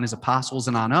priesthood on his apostles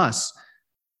and on us,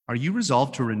 are you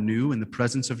resolved to renew in the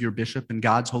presence of your bishop and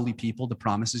God's holy people the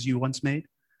promises you once made?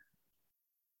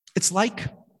 It's like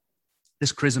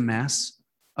this Chrism Mass,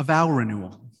 a vow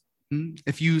renewal.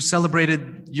 If you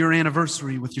celebrated your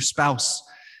anniversary with your spouse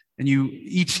and you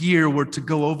each year were to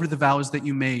go over the vows that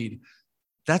you made,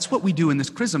 that's what we do in this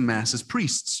Chrism Mass as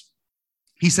priests.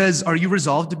 He says, are you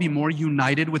resolved to be more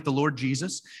united with the Lord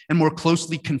Jesus and more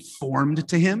closely conformed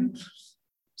to him? What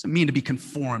does it mean to be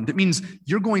conformed? It means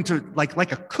you're going to,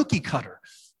 like a cookie cutter,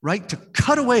 right? To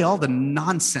cut away all the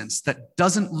nonsense that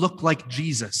doesn't look like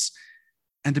Jesus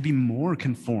and to be more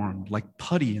conformed, like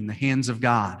putty in the hands of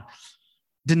God.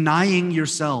 Denying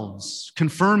yourselves,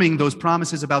 confirming those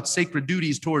promises about sacred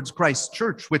duties towards Christ's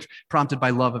church, which, prompted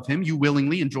by love of him, you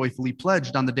willingly and joyfully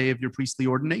pledged on the day of your priestly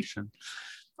ordination.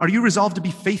 Are you resolved to be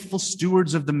faithful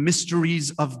stewards of the mysteries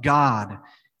of God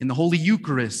in the Holy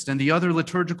Eucharist and the other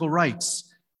liturgical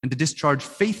rites, and to discharge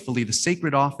faithfully the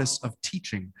sacred office of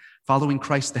teaching, following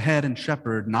Christ the head and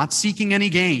shepherd, not seeking any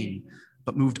gain,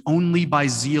 but moved only by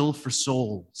zeal for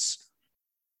souls?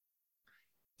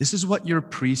 This is what your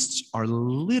priests are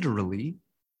literally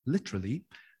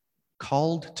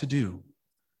called to do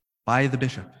by the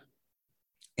bishop.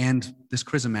 And this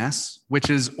Chrism Mass, which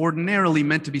is ordinarily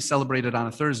meant to be celebrated on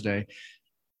a Thursday,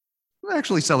 we're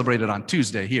actually celebrated on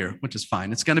Tuesday here, which is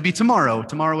fine. It's going to be tomorrow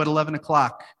at 11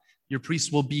 o'clock. Your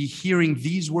priests will be hearing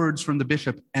these words from the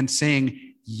bishop and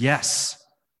saying, yes,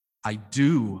 I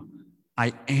do,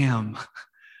 I am,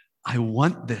 I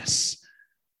want this.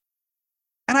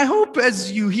 And I hope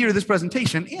as you hear this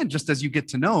presentation, and just as you get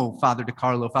to know Father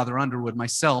DiCarlo, Father Underwood,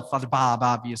 myself, Father Bob,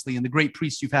 obviously, and the great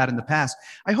priests you've had in the past,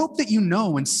 I hope that you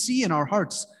know and see in our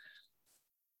hearts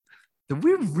that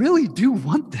we really do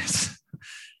want this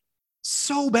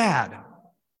so bad.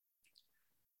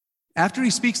 After he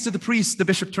speaks to the priests, the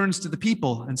bishop turns to the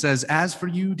people and says, as for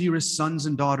you, dearest sons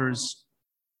and daughters,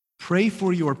 pray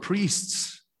for your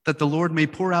priests, that the Lord may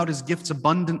pour out his gifts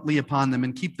abundantly upon them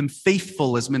and keep them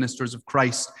faithful as ministers of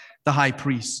Christ, the high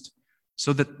priest,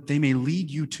 so that they may lead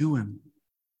you to him,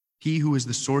 he who is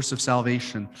the source of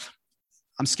salvation.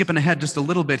 I'm skipping ahead just a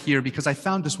little bit here because I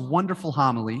found this wonderful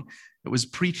homily. It was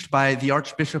preached by the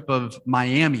Archbishop of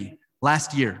Miami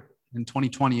last year in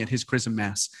 2020 at his Chrism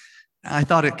Mass. I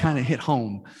thought it kind of hit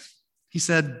home. He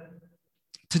said,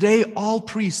 today, all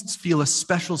priests feel a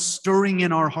special stirring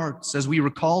in our hearts as we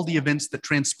recall the events that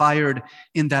transpired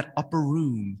in that upper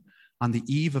room on the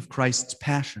eve of Christ's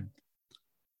passion.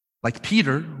 Like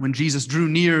Peter, when Jesus drew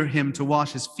near him to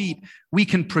wash his feet, we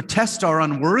can protest our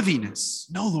unworthiness.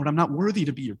 No, Lord, I'm not worthy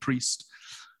to be your priest.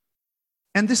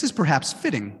 And this is perhaps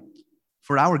fitting,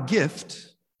 for our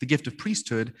gift, the gift of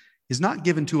priesthood, is not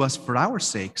given to us for our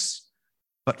sakes,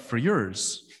 but for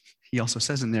yours. He also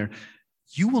says in there,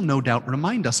 you will no doubt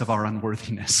remind us of our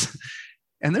unworthiness.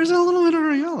 And there's a little bit of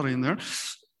reality in there.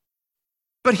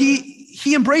 But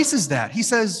he embraces that. He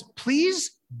says,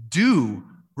 please do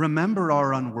remember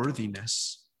our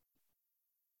unworthiness,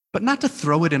 but not to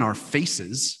throw it in our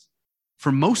faces.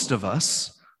 For most of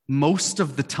us, most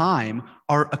of the time,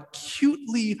 are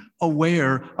acutely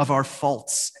aware of our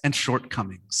faults and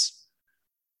shortcomings.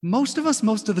 Most of us,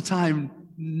 most of the time,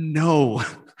 know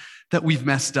that we've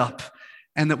messed up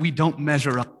and that we don't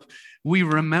measure up. We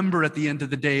remember at the end of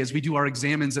the day as we do our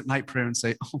examines at night prayer and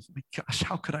say, oh my gosh,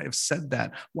 how could I have said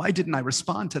that? Why didn't I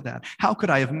respond to that? How could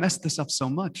I have messed this up so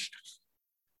much?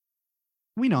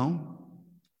 We know,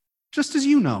 just as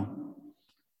you know.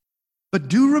 But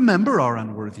do remember our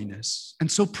unworthiness,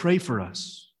 and so pray for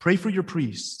us. Pray for your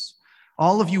priests.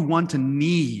 All of you want and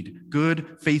need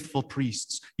good, faithful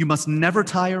priests. You must never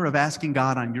tire of asking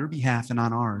God on your behalf and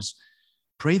on ours.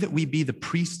 Pray that we be the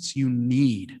priests you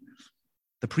need,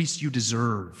 the priests you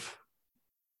deserve.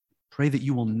 Pray that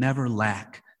you will never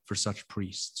lack for such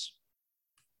priests.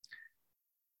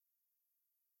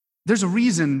 There's a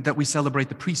reason that we celebrate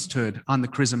the priesthood on the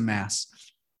Chrism Mass.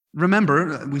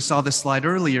 Remember, we saw this slide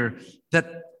earlier,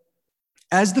 that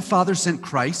as the Father sent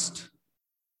Christ,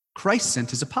 Christ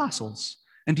sent his apostles.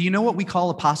 And do you know what we call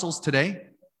apostles today?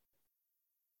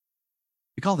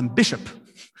 We call them bishop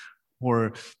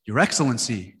or your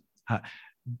excellency.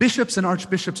 Bishops and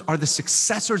archbishops are the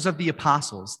successors of the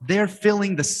apostles. They're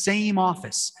filling the same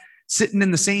office, sitting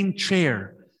in the same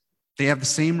chair. They have the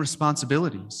same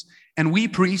responsibilities. And we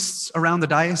priests around the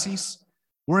diocese,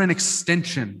 we're an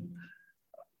extension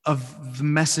of the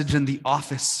message and the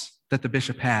office that the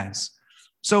bishop has.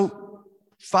 So,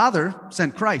 Father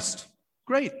sent Christ.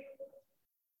 Great.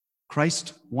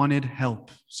 Christ wanted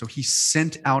help, so he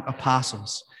sent out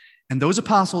apostles. And those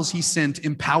apostles he sent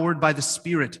empowered by the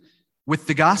Spirit with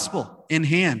the gospel in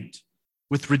hand,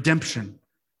 with redemption,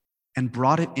 and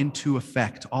brought it into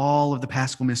effect, all of the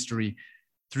Paschal mystery,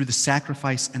 through the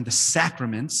sacrifice and the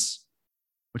sacraments,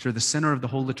 which are the center of the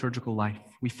whole liturgical life.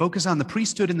 We focus on the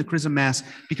priesthood in the Chrism Mass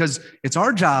because it's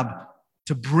our job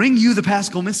to bring you the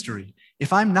Paschal mystery.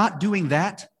 If I'm not doing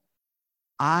that,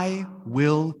 I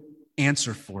will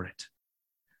answer for it.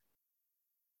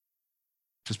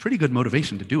 Which is pretty good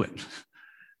motivation to do it.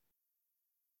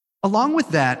 Along with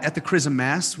that, at the Chrism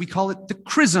Mass, we call it the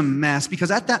Chrism Mass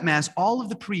because at that Mass, all of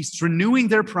the priests, renewing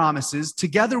their promises,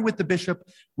 together with the bishop,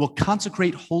 will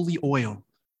consecrate holy oil.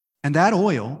 And that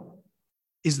oil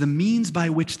is the means by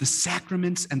which the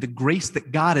sacraments and the grace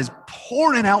that God is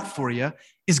pouring out for you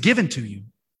is given to you.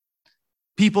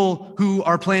 People who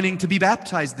are planning to be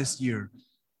baptized this year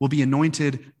will be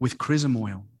anointed with chrism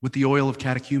oil, with the oil of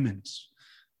catechumens.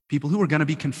 People who are going to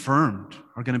be confirmed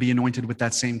are going to be anointed with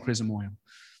that same chrism oil.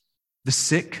 The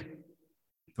sick,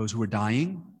 those who are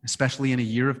dying, especially in a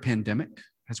year of pandemic,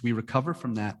 as we recover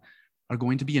from that, are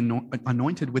going to be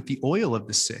anointed with the oil of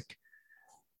the sick.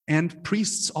 And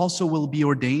priests also will be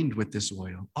ordained with this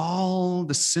oil. All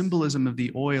the symbolism of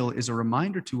the oil is a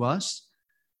reminder to us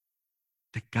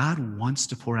that God wants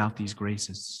to pour out these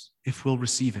graces if we'll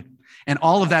receive it. And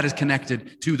all of that is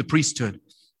connected to the priesthood.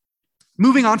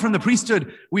 Moving on from the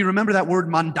priesthood, we remember that word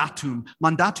mandatum.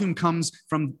 Mandatum comes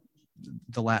from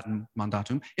the Latin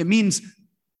mandatum. It means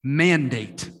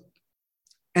mandate.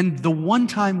 And the one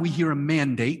time we hear a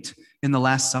mandate in the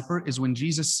Last Supper is when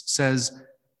Jesus says,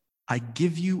 I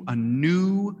give you a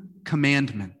new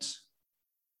commandment.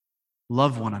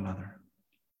 Love one another.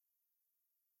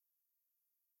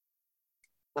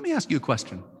 Let me ask you a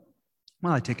question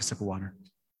while I take a sip of water.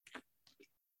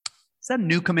 Is that a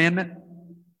new commandment?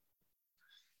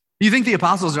 You think the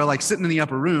apostles are like sitting in the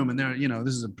upper room and they're,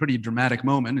 this is a pretty dramatic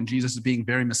moment and Jesus is being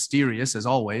very mysterious as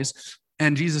always.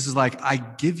 And Jesus is like, I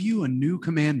give you a new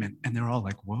commandment. And they're all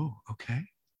like, whoa, okay,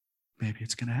 maybe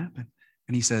it's going to happen.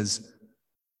 And he says,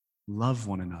 love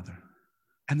one another.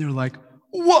 And they're like,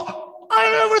 what?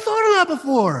 I never thought of that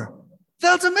before.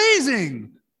 That's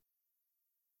amazing.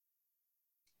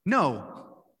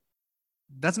 No,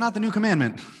 that's not the new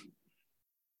commandment.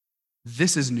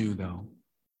 This is new though.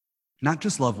 Not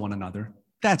just love one another.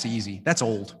 That's easy. That's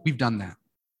old. We've done that.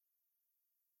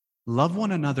 Love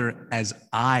one another as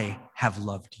I have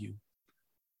loved you.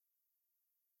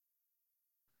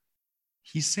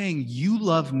 He's saying you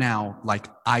love now like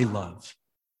I love.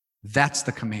 That's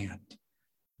the command.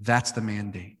 That's the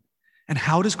mandate. And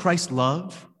how does Christ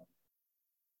love?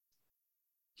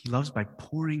 He loves by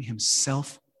pouring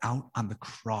himself out on the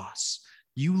cross.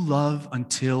 You love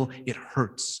until it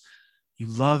hurts. You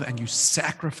love and you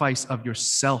sacrifice of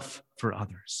yourself for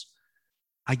others.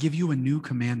 I give you a new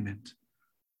commandment.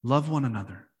 Love one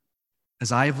another.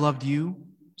 As I have loved you,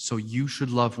 so you should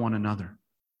love one another.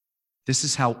 This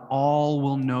is how all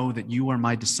will know that you are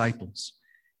my disciples,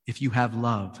 if you have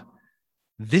love.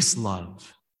 This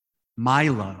love, my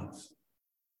love,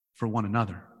 for one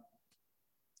another.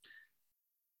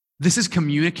 This is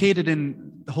communicated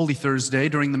in Holy Thursday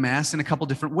during the Mass in a couple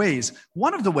different ways.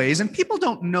 One of the ways, and people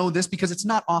don't know this because it's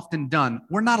not often done,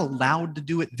 we're not allowed to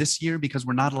do it this year because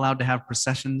we're not allowed to have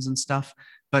processions and stuff.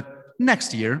 But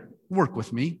next year, work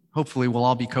with me. Hopefully we'll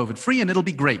all be COVID-free and it'll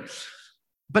be great.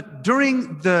 But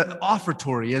during the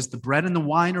offertory, as the bread and the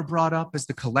wine are brought up, as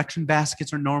the collection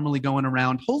baskets are normally going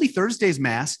around, Holy Thursday's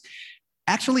Mass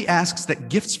actually asks that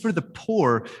gifts for the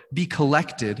poor be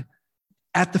collected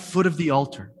at the foot of the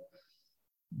altar.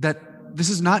 That this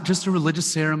is not just a religious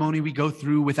ceremony we go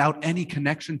through without any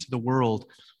connection to the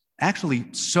world. Actually,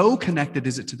 so connected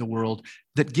is it to the world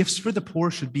that gifts for the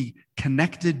poor should be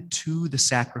connected to the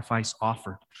sacrifice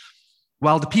offered.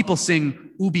 While the people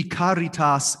sing, Ubi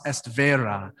caritas est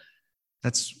vera,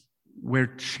 that's where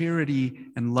charity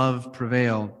and love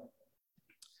prevail.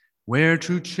 Where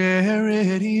true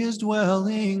charity is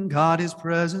dwelling, God is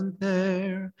present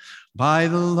there. By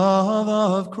the love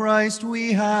of Christ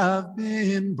we have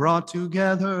been brought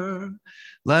together.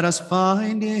 Let us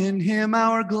find in him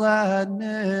our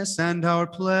gladness and our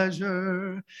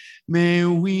pleasure. May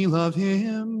we love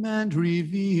him and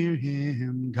revere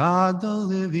him, God the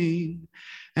living,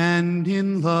 and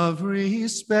in love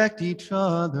respect each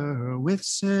other with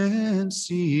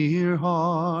sincere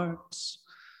hearts.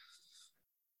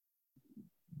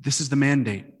 This is the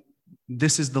mandate.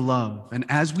 This is the love. And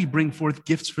as we bring forth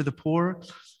gifts for the poor,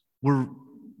 we're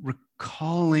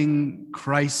recalling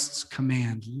Christ's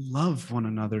command, love one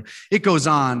another. It goes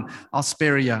on, I'll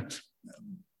spare you.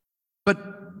 But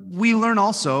we learn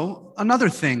also another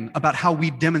thing about how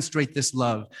we demonstrate this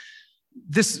love.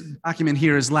 This document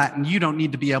here is Latin. You don't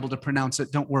need to be able to pronounce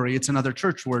it. Don't worry, it's another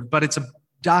church word, but it's a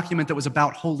document that was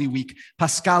about Holy Week,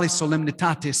 Paschales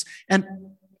Solemnitatis. And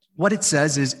what it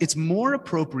says is it's more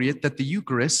appropriate that the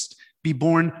Eucharist be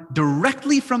borne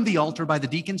directly from the altar by the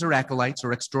deacons or acolytes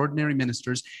or extraordinary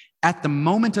ministers at the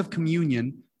moment of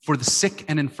communion for the sick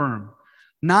and infirm,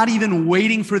 not even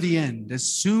waiting for the end. As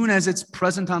soon as it's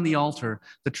present on the altar,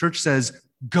 the church says,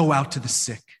 go out to the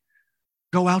sick.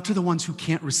 Go out to the ones who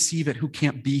can't receive it, who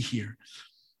can't be here.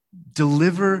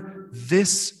 Deliver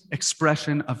this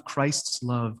expression of Christ's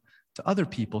love to other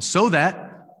people so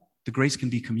that the grace can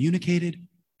be communicated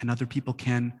and other people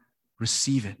can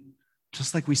receive it.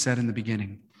 Just like we said in the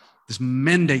beginning, this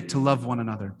mandate to love one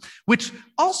another, which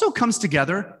also comes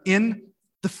together in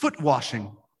the foot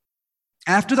washing.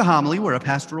 After the homily, where a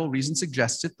pastoral reason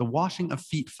suggests it, the washing of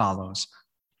feet follows.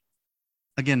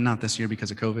 Again, not this year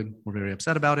because of COVID. We're very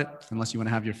upset about it, unless you want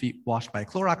to have your feet washed by a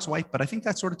Clorox wipe, but I think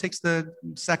that sort of takes the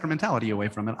sacramentality away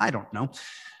from it. I don't know.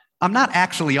 I'm not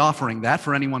actually offering that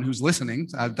for anyone who's listening.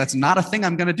 That's not a thing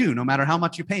I'm going to do, no matter how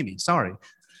much you pay me. Sorry.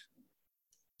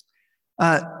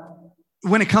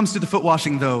 When it comes to the foot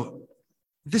washing, though,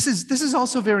 this is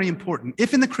also very important.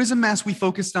 If in the Chrism Mass we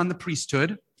focused on the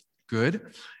priesthood,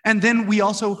 good. And then we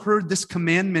also heard this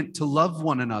commandment to love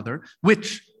one another,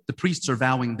 which the priests are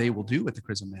vowing they will do at the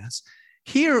Chrism Mass.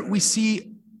 Here we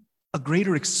see a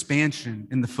greater expansion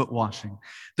in the foot washing.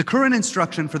 The current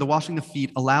instruction for the washing of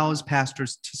feet allows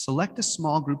pastors to select a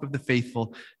small group of the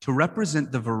faithful to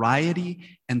represent the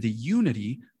variety and the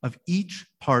unity of each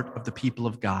part of the people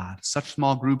of God. Such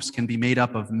small groups can be made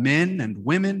up of men and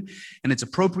women, and it's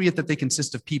appropriate that they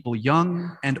consist of people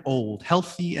young and old,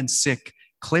 healthy and sick,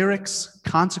 clerics,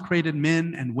 consecrated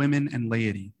men and women, and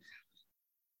laity.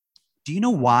 Do you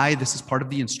know why this is part of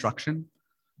the instruction?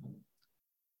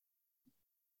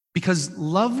 Because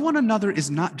love one another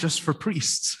is not just for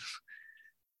priests.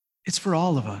 It's for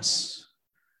all of us.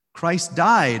 Christ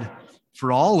died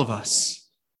for all of us.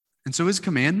 And so his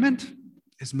commandment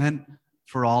is meant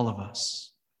for all of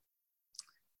us.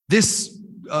 This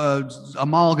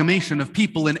amalgamation of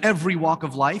people in every walk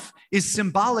of life is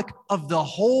symbolic of the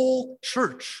whole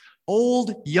church.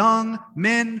 Old, young,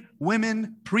 men,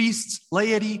 women, priests,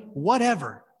 laity,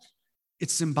 whatever.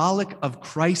 It's symbolic of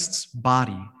Christ's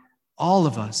body. All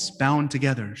of us bound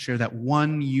together share that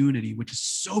one unity, which is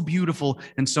so beautiful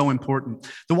and so important.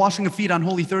 The washing of feet on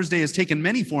Holy Thursday has taken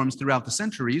many forms throughout the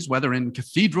centuries, whether in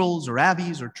cathedrals or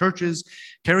abbeys or churches,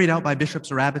 carried out by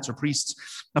bishops or abbots or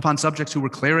priests upon subjects who were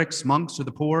clerics, monks, or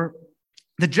the poor.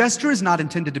 The gesture is not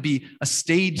intended to be a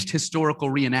staged historical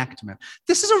reenactment.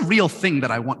 This is a real thing that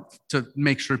I want to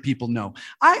make sure people know.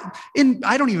 I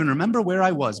don't even remember where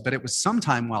I was, but it was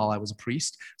sometime while I was a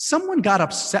priest. Someone got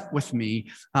upset with me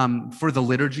for the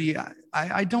liturgy.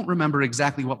 I don't remember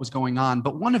exactly what was going on,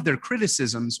 but one of their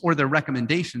criticisms or their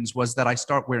recommendations was that I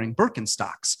start wearing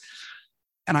Birkenstocks.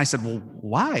 And I said, well,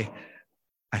 why?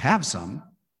 I have some.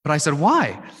 But I said, why?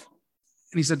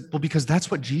 And he said, well, because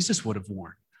that's what Jesus would have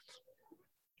worn.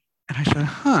 And I said,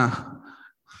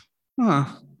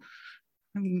 I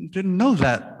didn't know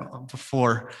that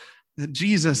before. That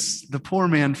Jesus, the poor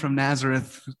man from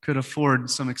Nazareth, could afford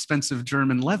some expensive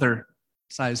German leather,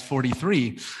 size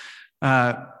 43.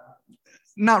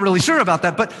 Not really sure about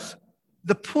that, but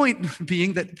the point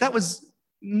being that was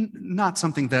not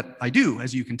something that I do,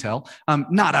 as you can tell,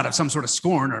 not out of some sort of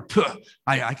scorn or,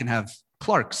 I can have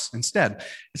Clarks instead.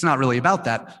 It's not really about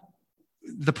that.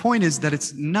 The point is that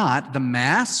it's not the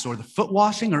Mass or the foot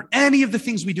washing or any of the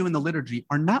things we do in the liturgy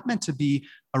are not meant to be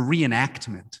a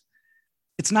reenactment.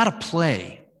 It's not a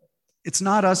play. It's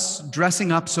not us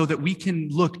dressing up so that we can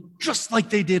look just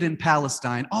like they did in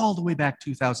Palestine all the way back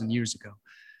 2,000 years ago.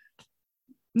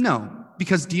 No,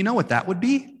 because do you know what that would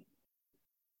be?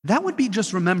 That would be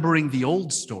just remembering the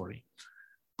old story.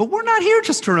 But we're not here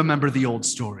just to remember the old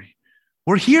story.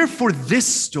 We're here for this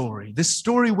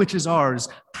story which is ours,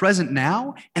 present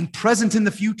now and present in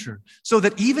the future, so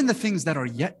that even the things that are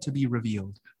yet to be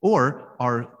revealed or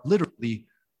are literally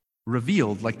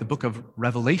revealed, like the book of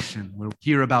Revelation, where we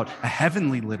hear about a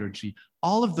heavenly liturgy.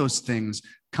 All of those things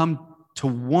come to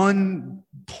one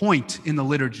point in the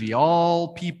liturgy.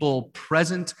 All people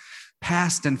present,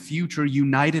 past, and future,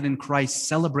 united in Christ,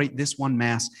 celebrate this one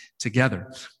Mass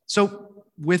together. So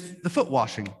with the foot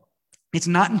washing, it's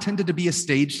not intended to be a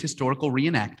staged historical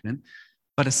reenactment,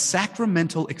 but a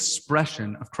sacramental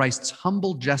expression of Christ's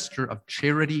humble gesture of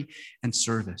charity and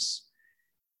service.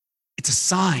 It's a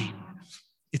sign.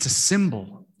 It's a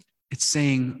symbol. It's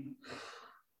saying,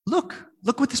 look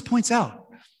what this points out.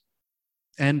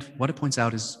 And what it points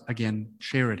out is, again,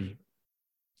 charity.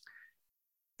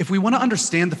 If we want to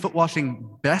understand the foot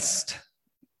washing best,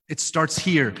 it starts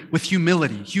here with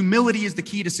humility. Humility is the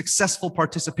key to successful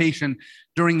participation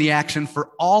during the action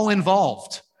for all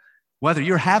involved. Whether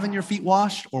you're having your feet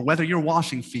washed or whether you're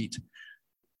washing feet,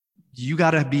 you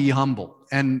got to be humble.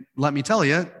 And let me tell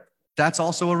you, that's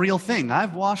also a real thing.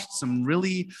 I've washed some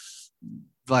really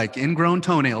ingrown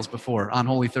toenails before on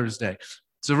Holy Thursday.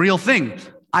 It's a real thing.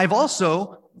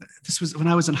 This was when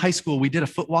I was in high school, we did a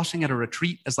foot washing at a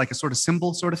retreat as a sort of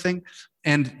symbol sort of thing.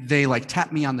 And they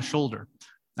tapped me on the shoulder.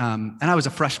 And I was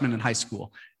a freshman in high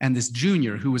school. And this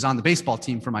junior who was on the baseball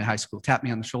team for my high school tapped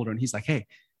me on the shoulder. And he's like, "Hey,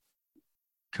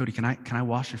 Cody, can I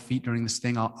wash your feet during this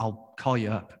thing? I'll call you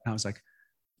up." And I was like,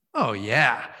 "Oh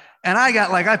yeah." And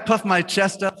I puffed my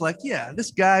chest up yeah, this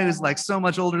guy who's so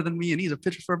much older than me and he's a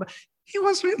pitcher for, he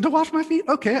wants me to wash my feet.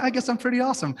 Okay, I guess I'm pretty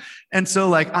awesome. And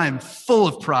so I'm full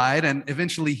of pride, and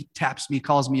eventually he taps me,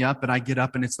 calls me up, and I get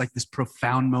up and it's this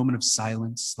profound moment of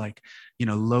silence,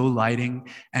 low lighting.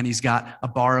 And he's got a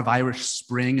bar of Irish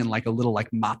Spring and a little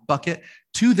mop bucket.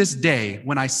 To this day,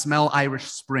 when I smell Irish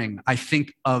Spring, I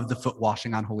think of the foot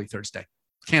washing on Holy Thursday.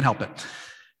 Can't help it.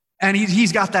 And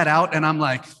he's got that out, and I'm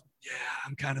like, "Yeah,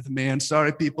 I'm kind of the man.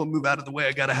 Sorry, people, move out of the way.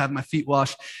 I got to have my feet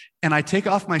washed." And I take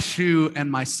off my shoe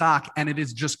and my sock, and it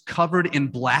is just covered in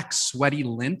black, sweaty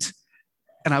lint.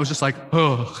 And I was just like,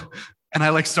 "Oh." And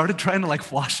I started trying to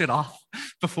wash it off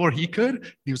before he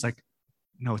could. He was like,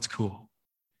 "No, it's cool."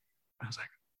 I was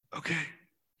like, "Okay,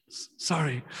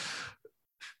 sorry."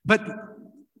 But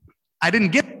I didn't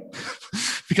get it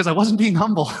because I wasn't being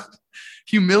humble.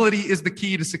 Humility is the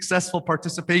key to successful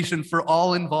participation for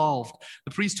all involved.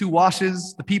 The priest who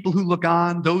washes, the people who look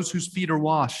on, those whose feet are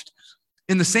washed.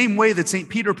 In the same way that St.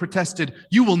 Peter protested,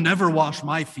 "You will never wash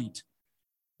my feet,"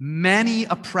 many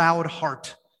a proud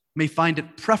heart may find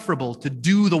it preferable to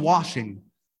do the washing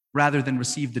rather than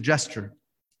receive the gesture.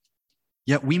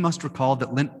 Yet we must recall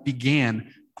that Lent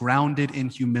began grounded in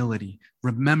humility.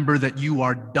 Remember that you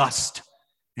are dust,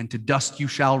 and to dust you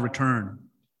shall return.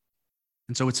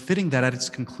 And so it's fitting that at its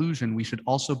conclusion, we should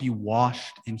also be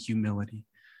washed in humility.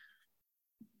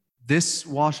 This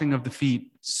washing of the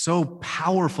feet, so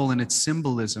powerful in its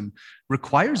symbolism,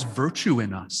 requires virtue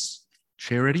in us: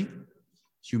 charity,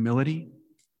 humility,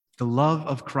 the love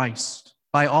of Christ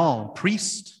by all,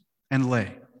 priest and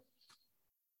lay.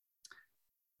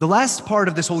 The last part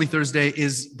of this Holy Thursday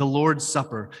is the Lord's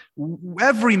Supper.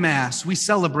 Every Mass, we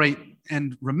celebrate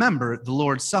and remember the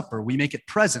Lord's Supper. We make it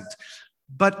present.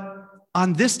 But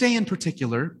on this day in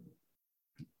particular,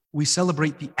 we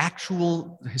celebrate the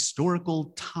actual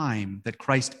historical time that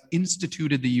Christ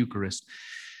instituted the Eucharist.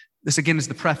 This again is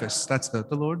the preface. That's the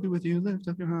Lord be with you. Lift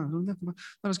up your hands.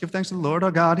 Let us give thanks to the Lord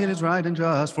our God. It is right and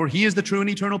just. For he is the true and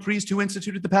eternal priest who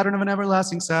instituted the pattern of an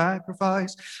everlasting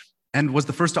sacrifice and was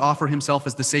the first to offer himself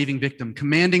as the saving victim,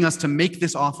 commanding us to make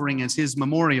this offering as his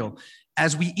memorial.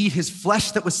 As we eat his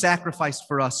flesh that was sacrificed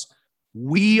for us,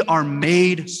 we are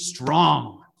made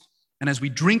strong. And as we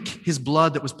drink his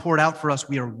blood that was poured out for us,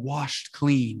 we are washed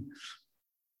clean.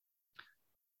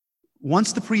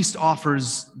 Once the priest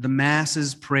offers the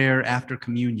Mass's prayer after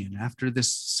communion, after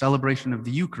this celebration of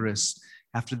the Eucharist,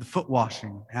 after the foot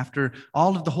washing, after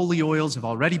all of the holy oils have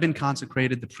already been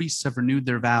consecrated, the priests have renewed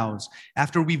their vows,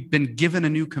 after we've been given a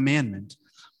new commandment,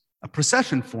 a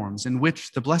procession forms in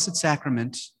which the Blessed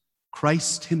Sacrament,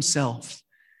 Christ himself,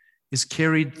 is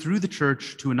carried through the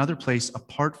church to another place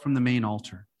apart from the main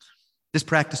altar. This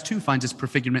practice, too, finds its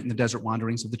prefigurement in the desert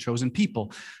wanderings of the chosen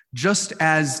people, just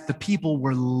as the people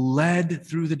were led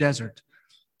through the desert.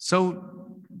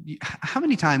 So how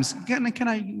many times,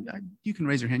 you can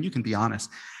raise your hand, you can be honest.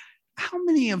 How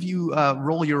many of you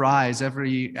roll your eyes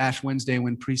every Ash Wednesday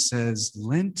when priest says,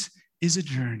 Lent is a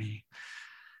journey?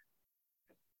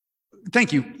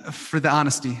 Thank you for the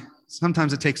honesty.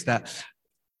 Sometimes it takes that.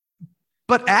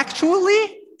 But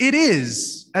actually, it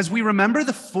is. As we remember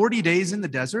the 40 days in the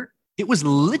desert, it was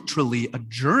literally a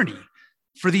journey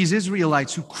for these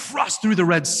Israelites who crossed through the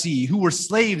Red Sea, who were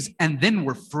slaves and then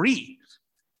were free.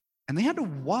 And they had to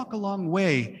walk a long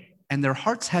way and their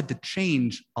hearts had to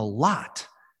change a lot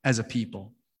as a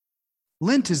people.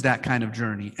 Lent is that kind of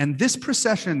journey, and this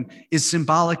procession is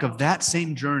symbolic of that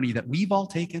same journey that we've all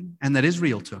taken and that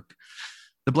Israel took.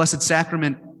 The Blessed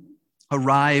Sacrament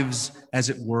arrives, as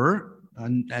it were,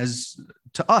 as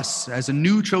to us, as a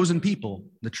new chosen people.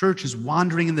 The church is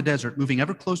wandering in the desert, moving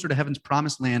ever closer to heaven's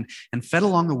promised land, and fed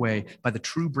along the way by the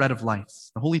true bread of life.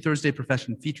 The Holy Thursday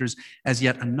profession features as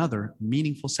yet another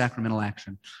meaningful sacramental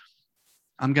action.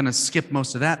 I'm going to skip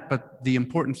most of that, but the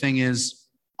important thing is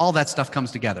all that stuff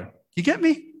comes together. You get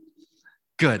me?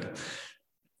 Good.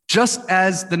 Just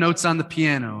as the notes on the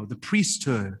piano, the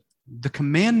priesthood, the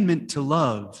commandment to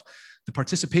love, the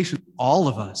participation of all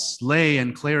of us, lay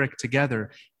and cleric together,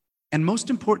 and most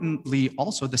importantly,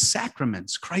 also the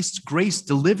sacraments, Christ's grace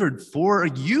delivered for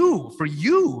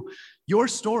you, your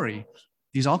story.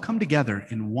 These all come together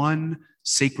in one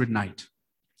sacred night.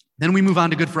 Then we move on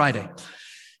to Good Friday.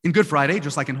 In Good Friday,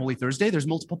 just like in Holy Thursday, there's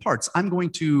multiple parts. I'm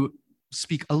going to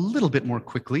speak a little bit more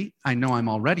quickly. I know I'm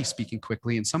already speaking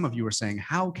quickly, and some of you are saying,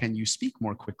 how can you speak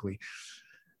more quickly?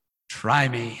 Try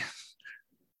me.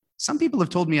 Some people have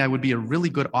told me I would be a really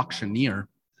good auctioneer.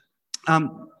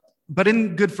 But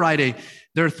in Good Friday,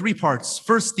 there are three parts.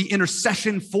 First, the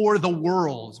intercession for the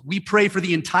world. We pray for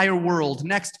the entire world.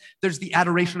 Next, there's the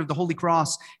adoration of the Holy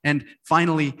Cross. And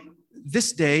finally,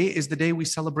 this day is the day we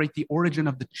celebrate the origin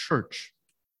of the church.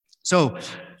 So,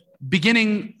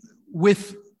 beginning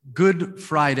with Good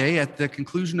Friday, at the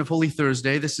conclusion of Holy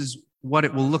Thursday, this is what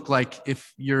it will look like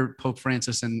if you're Pope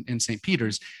Francis in St.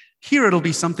 Peter's. Here it'll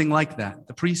be something like that.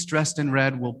 The priest dressed in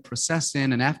red will process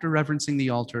in, and after reverencing the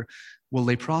altar, will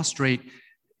lay prostrate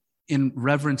in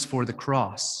reverence for the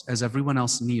cross as everyone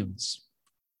else kneels.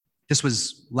 This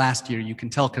was last year, you can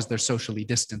tell because they're socially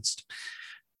distanced.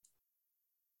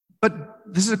 But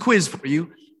this is a quiz for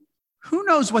you. Who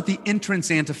knows what the entrance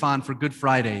antiphon for Good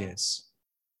Friday is?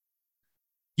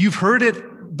 You've heard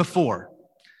it before.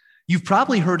 You've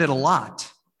probably heard it a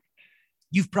lot.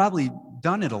 You've probably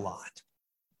done it a lot.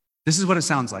 This is what it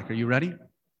sounds like. Are you ready?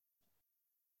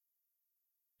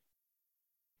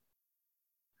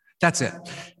 That's it.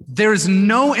 There is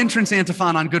no entrance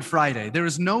antiphon on Good Friday. There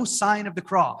is no sign of the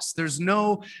cross. There's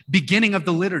no beginning of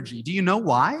the liturgy. Do you know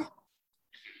why?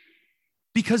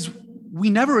 Because we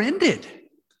never ended.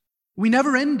 We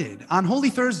never ended. On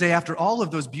Holy Thursday, after all of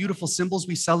those beautiful symbols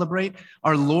we celebrate,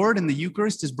 our Lord in the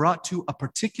Eucharist is brought to a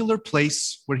particular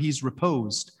place where he's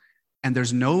reposed. And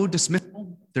there's no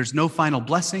dismissal. There's no final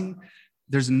blessing.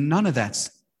 There's none of that.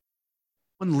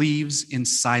 One leaves in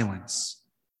silence.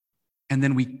 And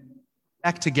then we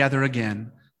back together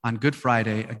again on Good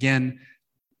Friday, again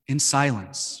in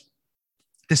silence.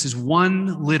 This is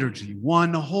one liturgy,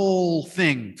 one whole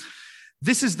thing.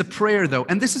 This is the prayer, though,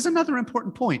 and this is another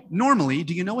important point. Normally,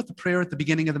 do you know what the prayer at the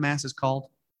beginning of the Mass is called?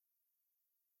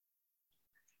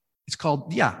 It's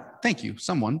called, thank you,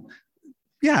 someone.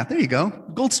 Yeah, there you go.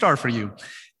 Gold star for you.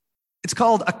 It's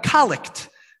called a collect,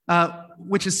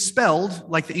 which is spelled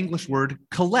like the English word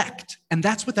collect. And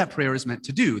that's what that prayer is meant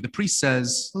to do. The priest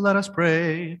says, let us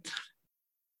pray.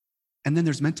 And then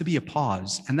there's meant to be a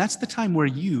pause. And that's the time where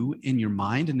you, in your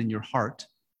mind and in your heart,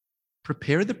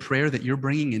 prepare the prayer that you're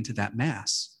bringing into that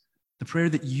Mass, the prayer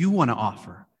that you want to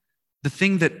offer, the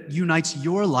thing that unites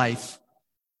your life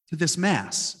to this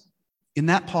Mass in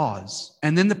that pause.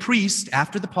 And then the priest,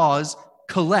 after the pause,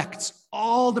 collects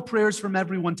all the prayers from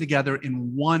everyone together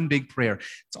in one big prayer.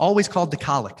 It's always called the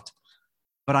collect.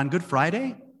 But on Good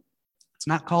Friday, it's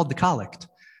not called the collect.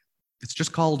 It's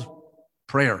just called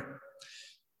prayer.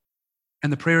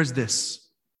 And the prayer is this: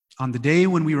 on the day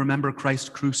when we remember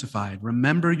Christ crucified,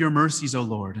 remember your mercies, O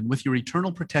Lord, and with your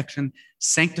eternal protection,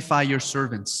 sanctify your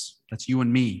servants, that's you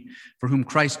and me, for whom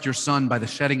Christ, your Son, by the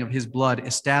shedding of his blood,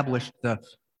 established the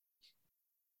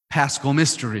Paschal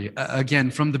mystery,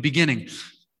 again, from the beginning.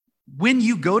 When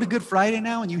you go to Good Friday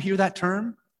now and you hear that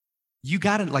term, you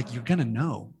got it, like, you're going to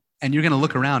know. And you're going to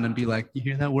look around and be like, you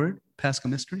hear that word, Paschal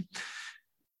mystery?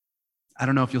 I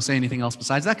don't know if you'll say anything else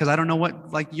besides that, because I don't know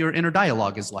what, like, your inner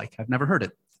dialogue is like. I've never heard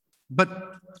it.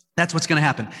 But that's what's going to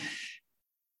happen.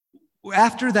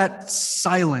 After that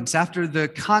silence, after the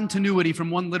continuity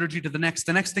from one liturgy to the next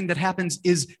thing that happens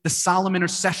is the solemn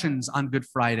intercessions on Good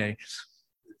Friday.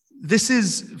 This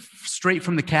is straight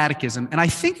from the Catechism, and I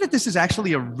think that this is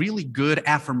actually a really good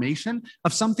affirmation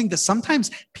of something that sometimes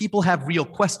people have real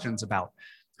questions about.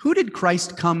 Who did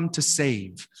Christ come to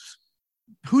save?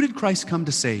 Who did Christ come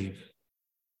to save?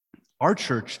 Our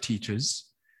church teaches,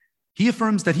 he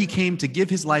affirms that he came to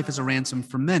give his life as a ransom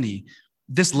for many.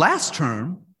 This last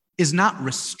term is not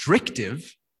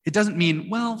restrictive. It doesn't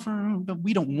mean, but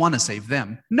we don't want to save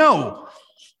them. No.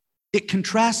 It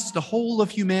contrasts the whole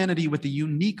of humanity with the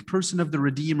unique person of the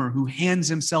Redeemer who hands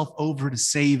himself over to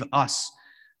save us.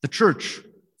 The church,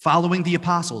 following the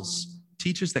apostles,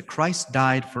 teaches that Christ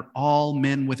died for all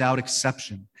men without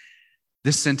exception.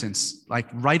 This sentence, like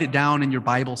write it down in your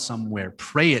Bible somewhere.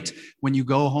 Pray it when you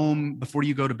go home before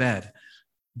you go to bed.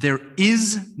 There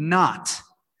is not,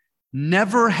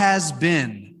 never has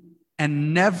been,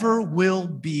 and never will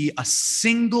be a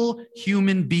single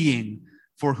human being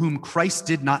for whom Christ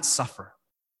did not suffer.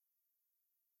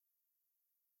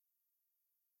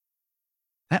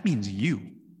 That means you.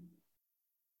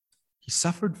 He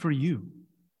suffered for you.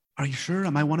 Are you sure?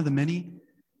 Am I one of the many?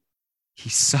 He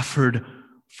suffered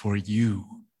for you.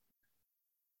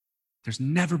 There's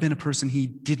never been a person he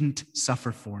didn't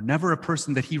suffer for, never a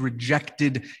person that he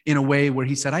rejected in a way where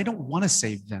he said, I don't want to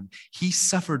save them. He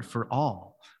suffered for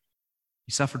all.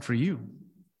 He suffered for you.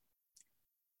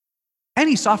 And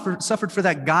he suffered for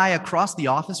that guy across the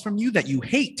office from you that you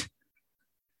hate.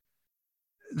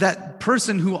 That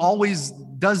person who always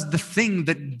does the thing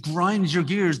that grinds your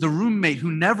gears, the roommate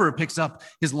who never picks up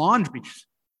his laundry.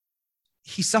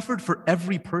 He suffered for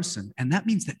every person, and that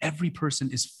means that every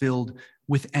person is filled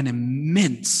with an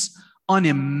immense,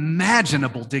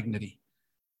 unimaginable dignity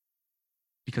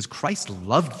because Christ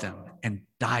loved them and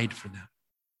died for them.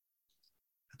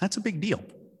 That's a big deal.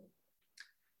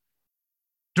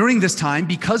 During this time,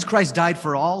 because Christ died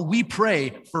for all, we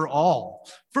pray for all.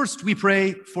 First, we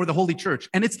pray for the Holy Church.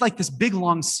 And it's like this big,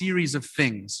 long series of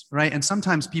things, right? And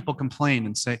sometimes people complain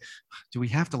and say, do we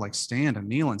have to stand and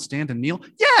kneel and stand and kneel?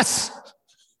 Yes!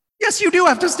 Yes, you do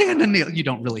have to stand and kneel. You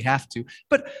don't really have to.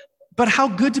 But how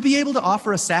good to be able to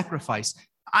offer a sacrifice.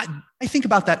 I think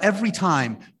about that every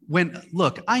time when,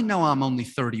 look, I know I'm only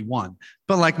 31,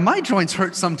 but my joints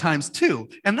hurt sometimes too.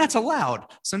 And that's allowed.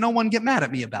 So no one get mad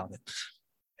at me about it.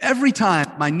 Every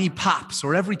time my knee pops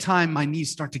or every time my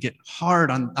knees start to get hard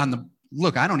on the,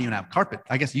 look, I don't even have carpet.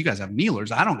 I guess you guys have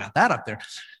kneelers. I don't got that up there.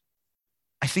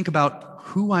 I think about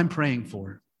who I'm praying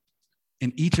for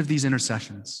in each of these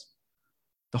intercessions.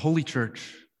 The Holy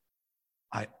Church.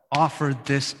 I offer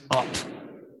this up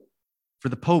for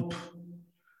the Pope,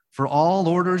 for all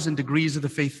orders and degrees of the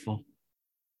faithful.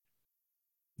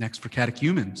 Next, for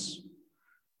catechumens,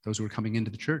 those who are coming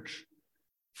into the church.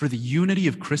 For the unity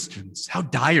of Christians. How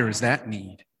dire is that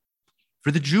need?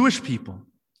 For the Jewish people.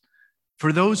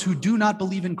 For those who do not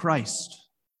believe in Christ.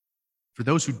 For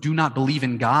those who do not believe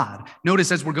in God.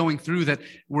 Notice as we're going through that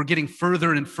we're getting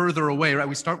further and further away, right?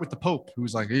 We start with the Pope,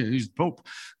 who's like, hey, he's the Pope,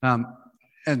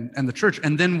 and the church.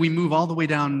 And then we move all the way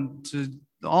down to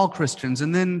all Christians.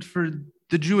 And then for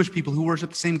the Jewish people who worship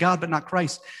the same God, but not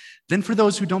Christ. Then for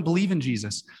those who don't believe in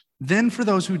Jesus. Then for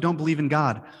those who don't believe in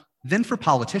God. Then for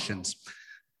politicians.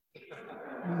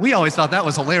 We always thought that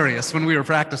was hilarious when we were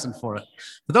practicing for it.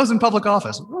 For those in public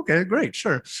office, okay, great,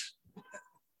 sure.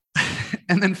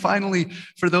 And then finally,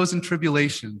 for those in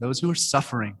tribulation, those who are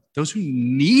suffering, those who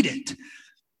need it,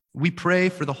 we pray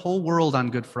for the whole world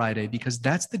on Good Friday because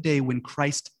that's the day when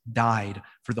Christ died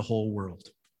for the whole world.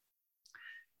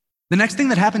 The next thing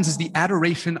that happens is the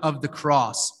adoration of the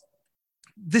cross.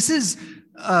 This is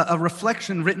a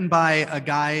reflection written by a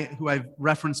guy who I've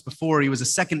referenced before. He was a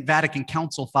Second Vatican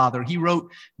Council father. He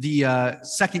wrote the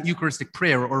Second Eucharistic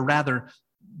Prayer, or rather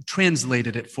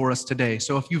translated it for us today.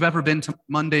 So if you've ever been to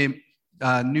Monday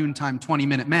noontime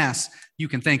 20-minute Mass, you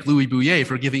can thank Louis Bouillet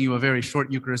for giving you a very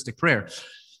short Eucharistic prayer.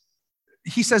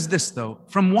 He says this, though.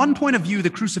 From one point of view, the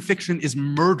crucifixion is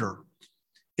murder.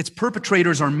 Its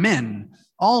perpetrators are men,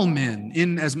 all men,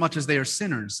 in as much as they are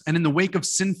sinners. And in the wake of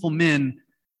sinful men,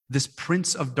 this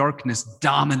prince of darkness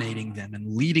dominating them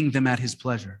and leading them at his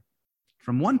pleasure.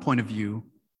 From one point of view,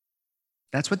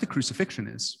 that's what the crucifixion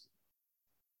is.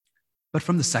 But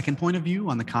from the second point of view,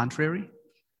 on the contrary,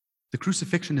 the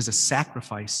crucifixion is a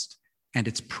sacrifice, and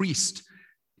its priest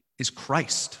is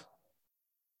Christ.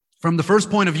 From the first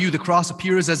point of view, the cross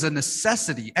appears as a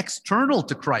necessity external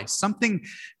to Christ, something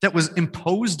that was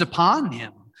imposed upon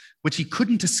him, which he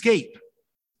couldn't escape.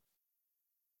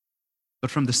 But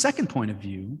from the second point of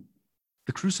view,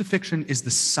 the crucifixion is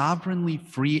the sovereignly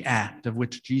free act of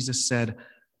which Jesus said,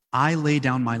 I lay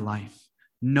down my life.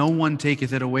 No one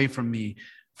taketh it away from me,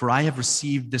 for I have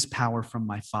received this power from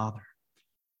my Father.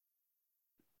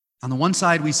 On the one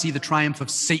side, we see the triumph of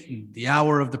Satan, the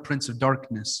hour of the prince of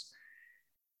darkness.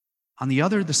 On the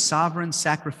other, the sovereign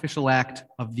sacrificial act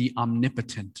of the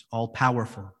omnipotent,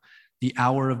 all-powerful, the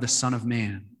hour of the Son of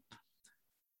Man.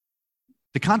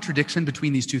 The contradiction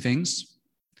between these two things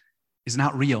is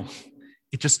not real.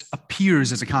 It just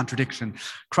appears as a contradiction.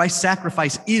 Christ's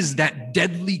sacrifice is that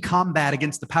deadly combat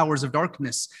against the powers of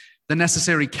darkness, the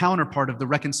necessary counterpart of the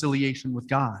reconciliation with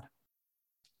God.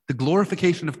 the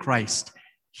glorification of Christ,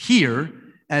 here,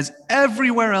 as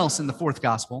everywhere else in the fourth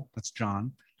gospel, that's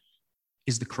John,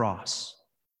 is the cross.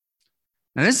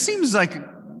 Now, this seems like,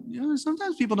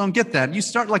 sometimes people don't get that. You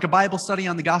start like a Bible study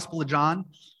on the Gospel of John,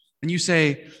 and you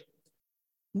say,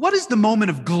 what is the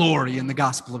moment of glory in the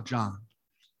Gospel of John?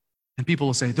 And people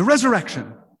will say, the resurrection.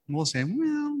 And we'll say,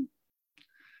 well,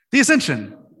 the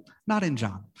ascension, not in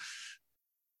John.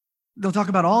 They'll talk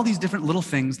about all these different little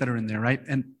things that are in there, right?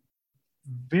 And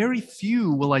very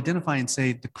few will identify and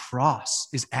say the cross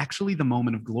is actually the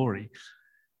moment of glory.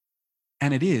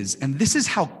 And it is. And this is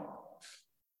how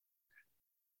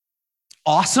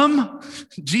awesome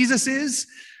Jesus is.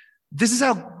 This is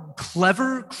how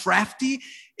clever, crafty.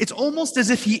 It's almost as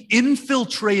if he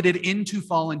infiltrated into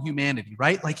fallen humanity,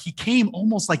 right? Like he came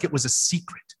almost like it was a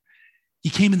secret. He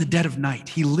came in the dead of night.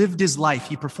 He lived his life.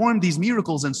 He performed these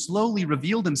miracles and slowly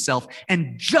revealed himself.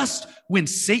 And just when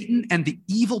Satan and the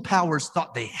evil powers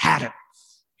thought they had him,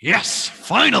 yes,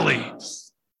 finally,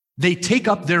 they take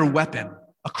up their weapon,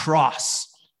 a cross,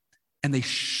 and they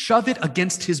shove it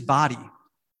against his body.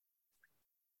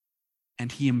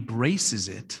 And he embraces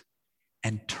it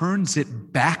and turns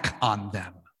it back on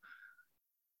them.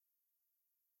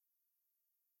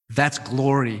 That's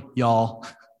glory, y'all.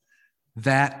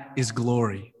 That is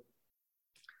glory.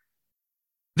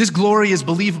 This glory is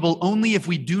believable only if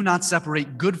we do not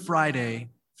separate Good Friday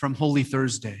from Holy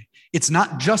Thursday. It's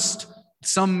not just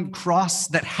some cross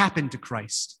that happened to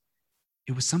Christ.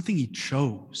 It was something he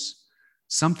chose,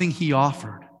 something he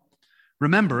offered.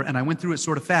 Remember, and I went through it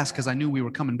sort of fast because I knew we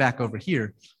were coming back over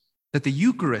here, that the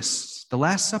Eucharist, the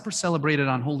Last Supper celebrated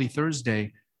on Holy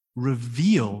Thursday,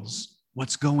 reveals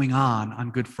what's going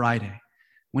on Good Friday.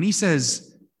 When he says,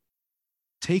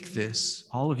 take this,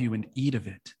 all of you, and eat of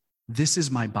it. This is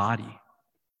my body.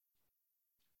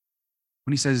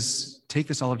 When he says, take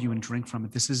this, all of you, and drink from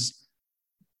it. This is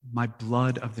my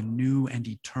blood of the new and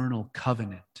eternal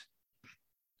covenant.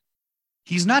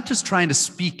 He's not just trying to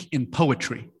speak in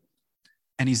poetry,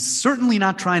 and he's certainly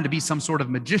not trying to be some sort of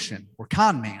magician or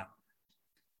con man.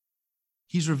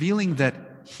 He's revealing that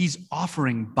he's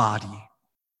offering body,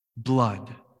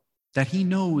 blood, that he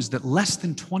knows that less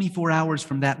than 24 hours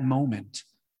from that moment,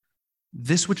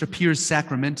 this which appears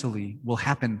sacramentally will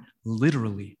happen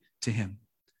literally to him.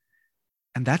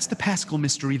 And that's the Paschal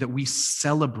mystery that we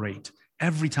celebrate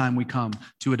every time we come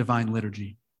to a divine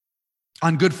liturgy.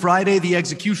 On Good Friday, the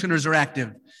executioners are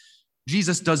active.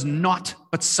 Jesus does naught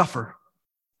but suffer.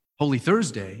 Holy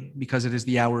Thursday, because it is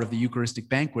the hour of the Eucharistic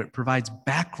banquet, provides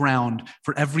background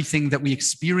for everything that we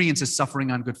experience as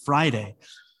suffering on Good Friday.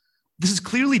 This is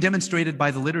clearly demonstrated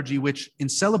by the liturgy, which, in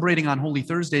celebrating on Holy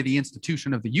Thursday the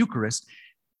institution of the Eucharist,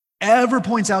 ever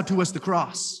points out to us the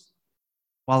cross.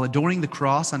 While adoring the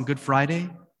cross on Good Friday,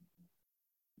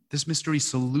 this mystery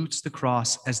salutes the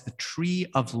cross as the tree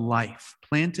of life,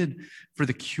 planted for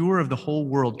the cure of the whole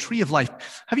world. Tree of life.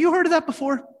 Have you heard of that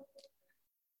before?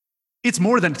 It's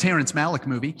more than a Terrence Malick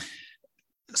movie,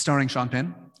 starring Sean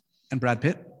Penn and Brad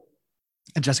Pitt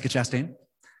and Jessica Chastain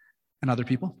and other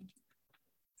people.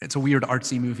 It's a weird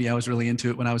artsy movie. I was really into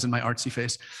it when I was in my artsy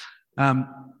phase.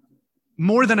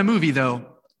 More than a movie,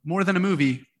 though. More than a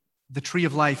movie, the tree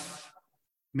of life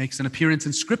makes an appearance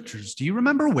in scriptures. Do you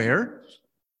remember where?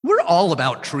 We're all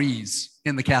about trees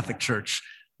in the Catholic Church.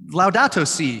 Laudato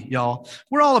Si, y'all.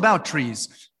 We're all about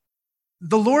trees.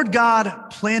 The Lord God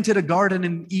planted a garden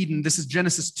in Eden. This is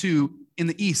Genesis 2 in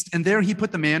the east. And there he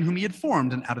put the man whom he had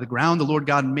formed. And out of the ground, the Lord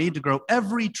God made to grow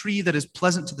every tree that is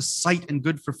pleasant to the sight and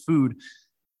good for food.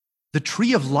 The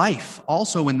tree of life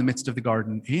also in the midst of the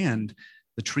garden, and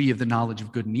the tree of the knowledge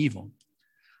of good and evil.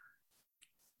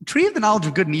 The tree of the knowledge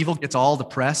of good and evil gets all the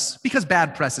press because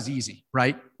bad press is easy,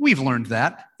 right? We've learned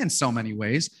that in so many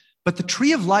ways. But the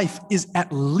tree of life is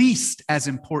at least as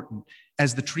important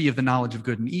as the tree of the knowledge of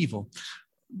good and evil.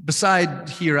 Beside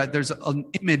here, there's an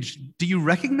image. Do you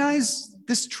recognize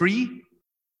this tree?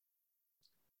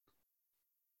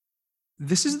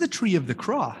 This is the tree of the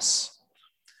cross.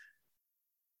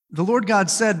 The Lord God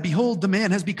said, behold, the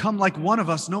man has become like one of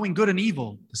us, knowing good and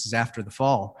evil. This is after the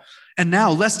fall. And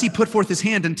now, lest he put forth his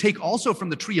hand and take also from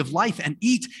the tree of life and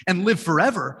eat and live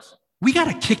forever, we got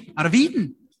to kick him out of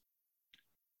Eden.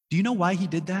 Do you know why he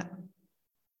did that?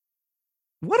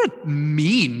 What a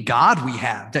mean God we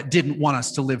have that didn't want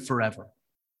us to live forever.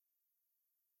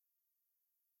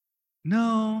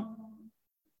 No.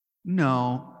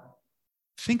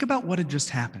 Think about what had just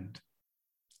happened.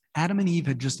 Adam and Eve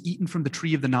had just eaten from the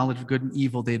tree of the knowledge of good and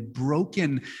evil. They had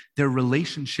broken their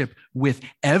relationship with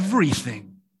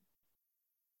everything.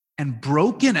 And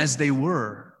broken as they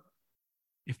were,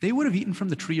 if they would have eaten from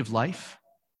the tree of life,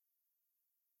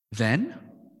 then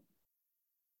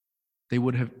They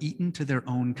would have eaten to their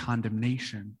own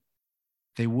condemnation.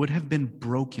 They would have been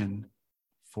broken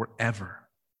forever.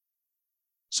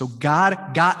 So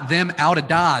God got them out of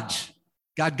Dodge.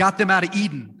 God got them out of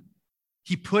Eden.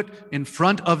 He put in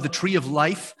front of the tree of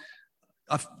life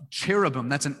a cherubim,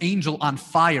 that's an angel on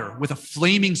fire, with a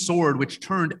flaming sword which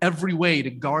turned every way to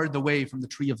guard the way from the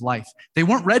tree of life. They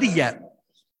weren't ready yet.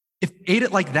 If they ate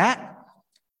it like that,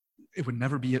 it would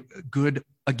never be good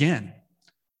again.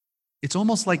 It's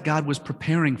almost like God was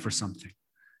preparing for something,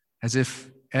 as if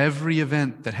every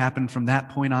event that happened from that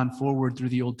point on forward through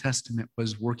the Old Testament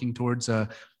was working towards a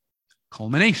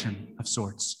culmination of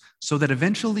sorts, so that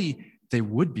eventually they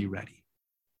would be ready.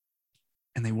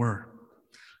 And they were.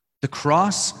 The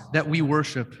cross that we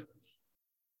worship,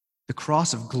 the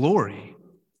cross of glory,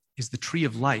 is the tree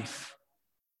of life.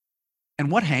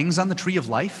 And what hangs on the tree of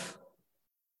life?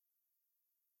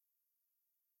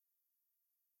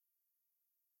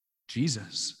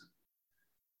 Jesus.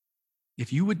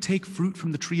 If you would take fruit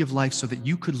from the tree of life so that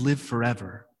you could live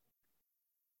forever,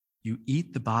 you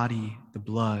eat the body, the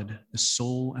blood, the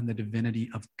soul, and the divinity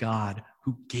of God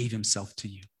who gave himself to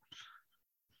you.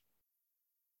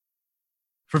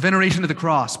 For veneration of the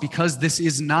cross, because this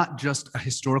is not just a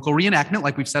historical reenactment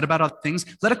like we've said about other things,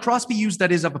 let a cross be used that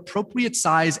is of appropriate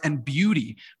size and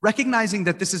beauty, recognizing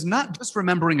that this is not just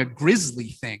remembering a grisly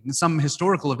thing, some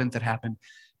historical event that happened,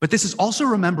 but this is also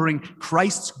remembering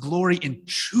Christ's glory in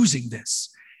choosing this,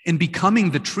 in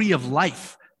becoming the tree of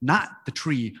life, not the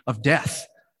tree of death.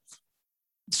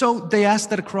 So they asked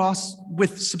that a cross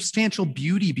with substantial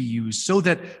beauty be used, so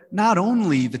that not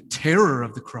only the terror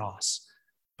of the cross,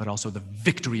 but also the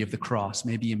victory of the cross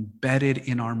may be embedded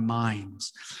in our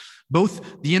minds.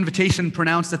 Both the invitation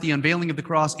pronounced at the unveiling of the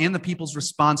cross and the people's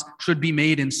response should be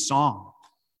made in song.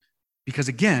 Because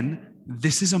again,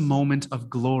 this is a moment of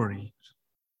glory,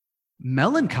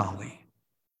 melancholy,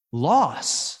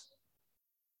 loss,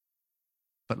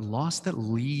 but loss that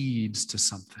leads to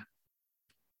something.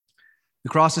 The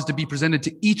cross is to be presented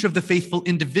to each of the faithful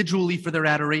individually for their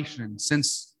adoration,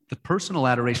 since the personal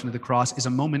adoration of the cross is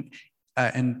a moment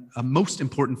and a most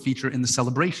important feature in the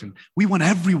celebration. We want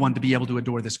everyone to be able to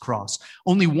adore this cross.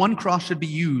 Only one cross should be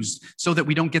used so that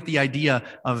we don't get the idea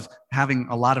of having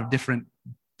a lot of different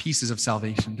pieces of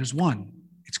salvation. There's one.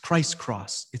 It's Christ's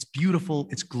cross. It's beautiful,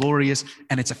 it's glorious,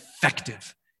 and it's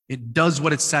effective. It does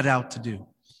what it's set out to do.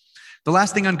 The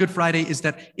last thing on Good Friday is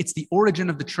that it's the origin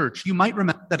of the church. You might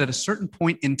remember that at a certain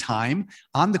point in time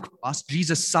on the cross,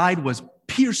 Jesus' side was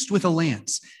pierced with a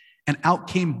lance, and out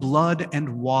came blood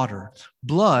and water.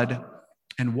 Blood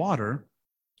and water,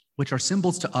 which are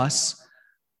symbols to us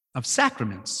of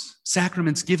sacraments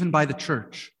given by the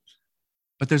church.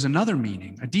 But there's another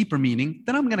meaning, a deeper meaning,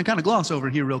 that I'm going to kind of gloss over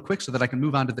here real quick so that I can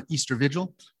move on to the Easter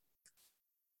Vigil.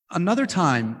 Another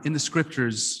time in the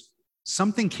scriptures,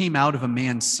 something came out of a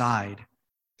man's side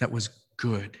that was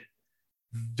good,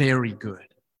 very good,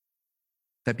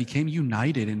 that became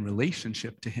united in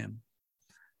relationship to him.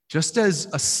 Just as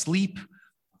asleep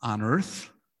on earth,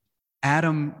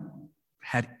 Adam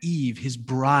had Eve, his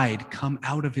bride, come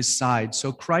out of his side.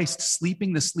 So Christ,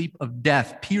 sleeping the sleep of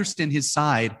death, pierced in his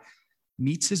side,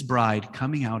 meets his bride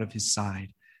coming out of his side,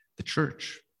 the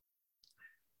church.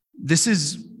 This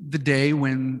is the day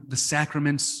when the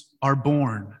sacraments are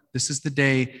born. This is the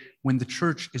day when the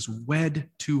church is wed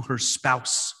to her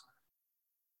spouse.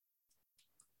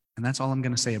 And that's all I'm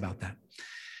going to say about that.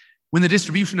 When the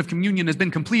distribution of communion has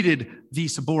been completed, the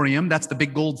ciborium, that's the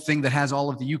big gold thing that has all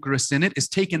of the Eucharist in it, is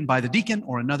taken by the deacon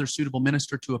or another suitable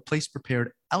minister to a place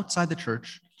prepared outside the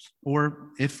church, or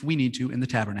if we need to, in the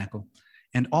tabernacle.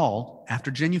 And all,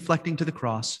 after genuflecting to the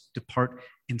cross, depart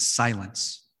in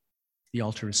silence. The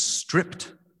altar is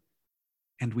stripped,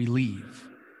 and we leave.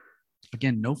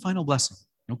 Again, no final blessing,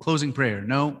 no closing prayer,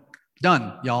 no,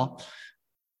 done, y'all.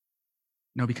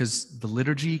 No, because the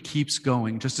liturgy keeps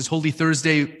going. Just as Holy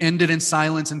Thursday ended in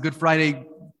silence and Good Friday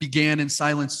began in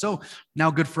silence, so now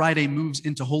Good Friday moves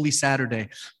into Holy Saturday.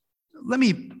 Let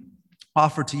me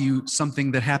offer to you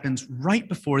something that happens right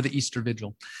before the Easter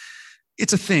Vigil.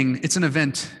 It's a thing, it's an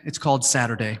event, it's called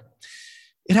Saturday.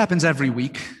 It happens every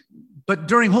week, but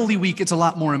during Holy Week, it's a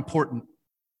lot more important.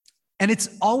 And it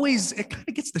kind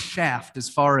of gets the shaft as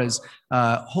far as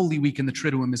Holy Week and the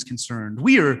Triduum is concerned.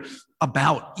 We are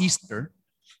about Easter,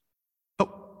 but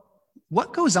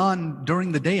what goes on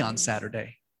during the day on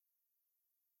Saturday?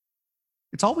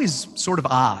 It's always sort of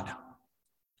odd.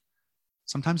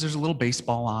 Sometimes there's a little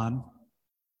baseball on.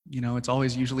 You know, it's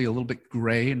always usually a little bit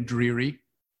gray and dreary.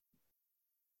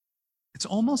 It's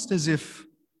almost as if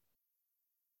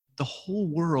the whole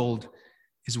world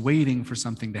is waiting for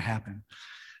something to happen.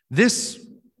 This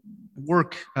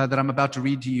work that I'm about to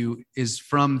read to you is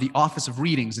from the Office of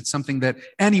Readings. It's something that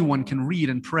anyone can read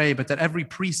and pray, but that every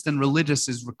priest and religious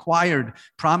is required,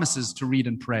 promises to read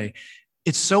and pray.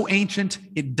 It's so ancient,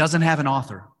 it doesn't have an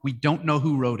author. We don't know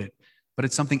who wrote it, but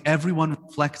it's something everyone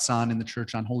reflects on in the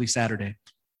church on Holy Saturday.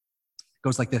 It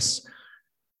goes like this.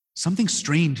 Something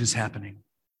strange is happening.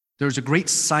 There's a great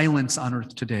silence on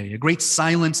earth today, a great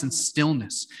silence and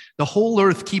stillness. The whole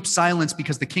earth keeps silence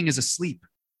because the king is asleep.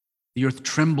 The earth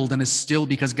trembled and is still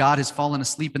because God has fallen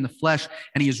asleep in the flesh,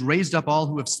 and he has raised up all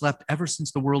who have slept ever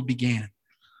since the world began.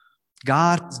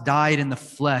 God has died in the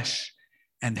flesh,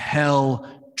 and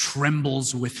hell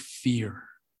trembles with fear.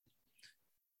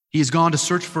 He has gone to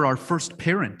search for our first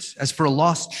parent, as for a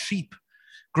lost sheep.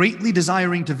 Greatly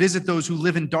desiring to visit those who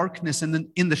live in darkness and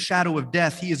in the shadow of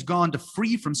death, he has gone to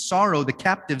free from sorrow the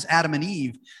captives Adam and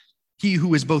Eve, he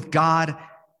who is both God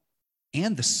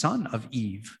and the son of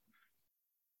Eve.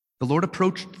 The Lord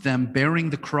approached them bearing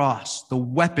the cross, the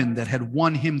weapon that had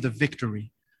won him the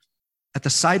victory. At the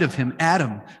sight of him,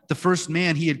 Adam, the first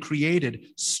man he had created,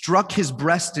 struck his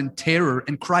breast in terror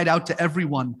and cried out to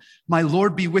everyone, "My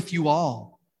Lord be with you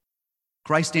all."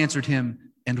 Christ answered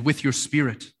him, "And with your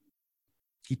spirit."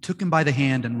 He took him by the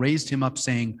hand and raised him up,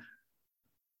 saying,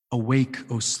 "Awake,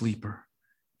 O sleeper,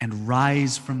 and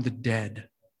rise from the dead,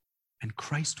 and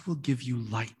Christ will give you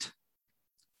light.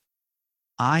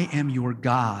 I am your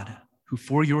God, who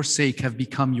for your sake have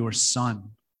become your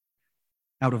son.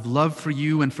 Out of love for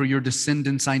you and for your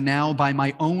descendants, I now, by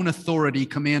my own authority,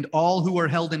 command all who are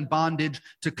held in bondage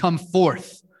to come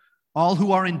forth, all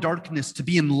who are in darkness to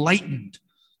be enlightened,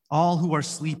 all who are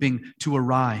sleeping to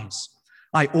arise.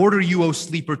 I order you, O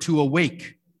sleeper, to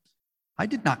awake. I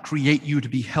did not create you to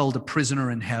be held a prisoner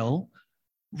in hell.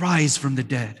 Rise from the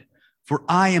dead, for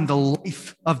I am the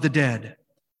life of the dead.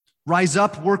 Rise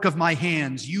up, work of my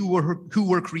hands, you who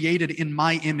were created in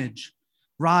my image.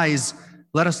 Rise,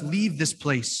 let us leave this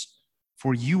place,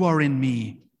 for you are in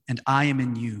me, and I am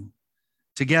in you.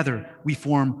 Together we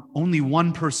form only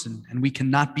one person, and we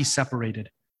cannot be separated.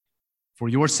 For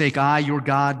your sake, I, your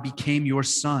God, became your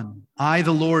son. I,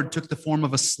 the Lord, took the form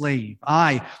of a slave.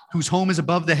 I, whose home is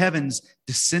above the heavens,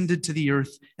 descended to the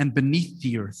earth and beneath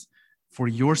the earth for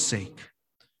your sake,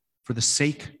 for the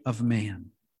sake of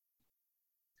man.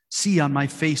 See on my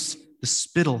face the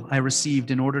spittle I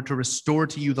received in order to restore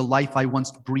to you the life I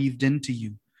once breathed into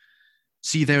you.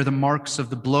 See there the marks of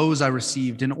the blows I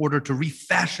received in order to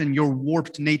refashion your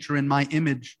warped nature in my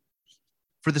image.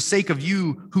 For the sake of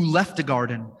you who left a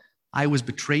garden, I was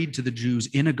betrayed to the Jews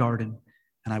in a garden,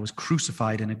 and I was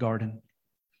crucified in a garden.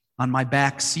 On my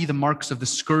back, see the marks of the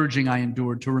scourging I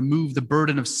endured to remove the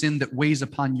burden of sin that weighs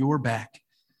upon your back.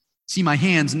 See my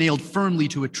hands nailed firmly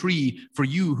to a tree for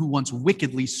you who once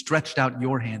wickedly stretched out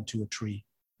your hand to a tree.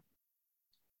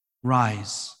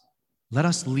 Rise, let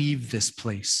us leave this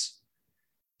place.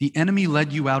 The enemy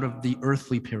led you out of the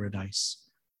earthly paradise.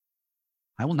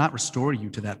 I will not restore you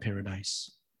to that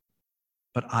paradise,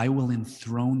 but I will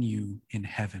enthrone you in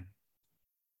heaven.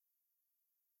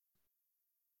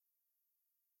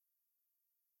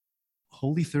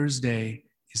 Holy Thursday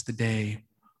is the day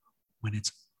when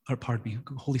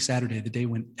Holy Saturday, the day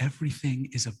when everything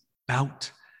is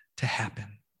about to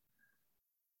happen.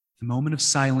 The moment of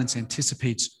silence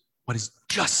anticipates what is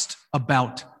just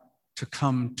about to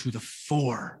come to the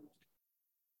fore.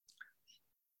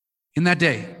 In that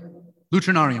day,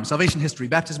 Lucernarium, salvation history,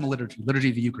 baptismal liturgy, liturgy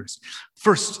of the Eucharist.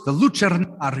 First, the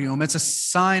Lucernarium, it's a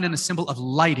sign and a symbol of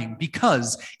lighting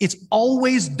because it's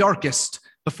always darkest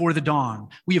before the dawn.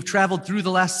 We have traveled through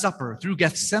the Last Supper, through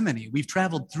Gethsemane. We've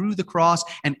traveled through the cross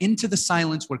and into the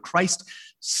silence where Christ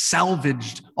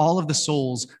salvaged all of the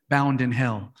souls bound in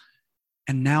hell.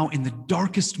 And now in the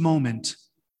darkest moment,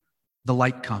 the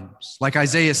light comes. Like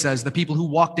Isaiah says, the people who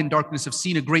walked in darkness have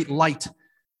seen a great light.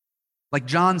 Like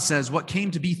John says, what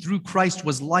came to be through Christ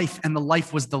was life, and the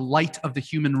life was the light of the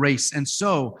human race. And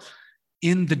so,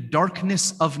 in the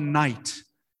darkness of night,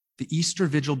 the Easter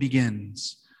vigil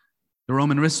begins. The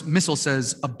Roman Missal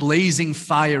says, a blazing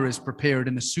fire is prepared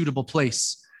in a suitable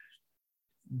place.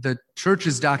 The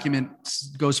church's document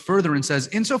goes further and says,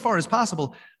 insofar as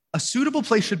possible, a suitable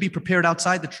place should be prepared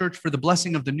outside the church for the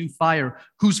blessing of the new fire,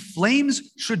 whose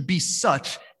flames should be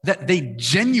such that they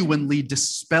genuinely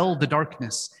dispel the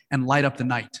darkness and light up the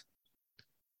night.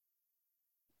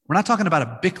 We're not talking about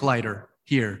a Bic lighter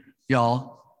here,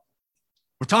 y'all.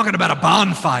 We're talking about a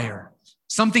bonfire,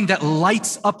 something that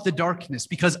lights up the darkness,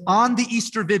 because on the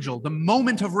Easter Vigil, the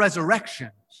moment of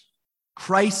resurrection,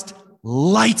 Christ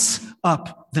lights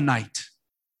up the night.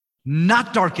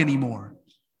 Not dark anymore,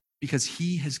 because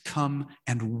he has come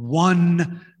and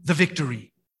won the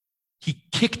victory. He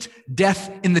kicked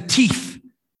death in the teeth.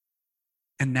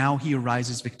 And now he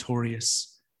arises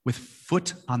victorious with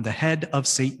foot on the head of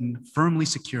Satan, firmly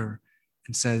secure,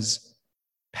 and says,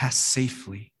 pass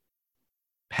safely,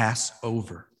 pass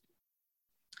over.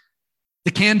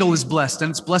 The candle is blessed, and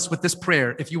it's blessed with this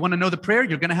prayer. If you want to know the prayer,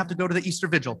 you're going to have to go to the Easter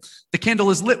Vigil. The candle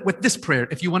is lit with this prayer.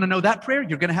 If you want to know that prayer,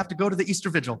 you're going to have to go to the Easter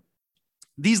Vigil.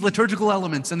 These liturgical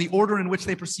elements and the order in which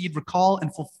they proceed recall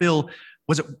and fulfill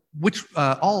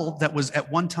all that was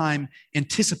at one time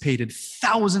anticipated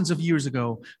thousands of years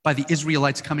ago by the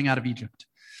Israelites coming out of Egypt.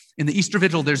 In the Easter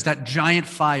Vigil, there's that giant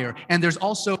fire, and there's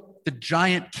also the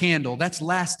giant candle. That's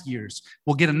last year's.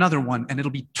 We'll get another one, and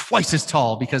it'll be twice as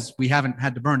tall because we haven't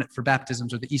had to burn it for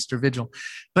baptisms or the Easter Vigil.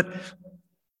 But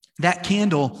that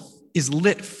candle is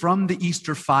lit from the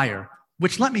Easter fire,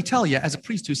 which, let me tell you, as a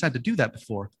priest who's had to do that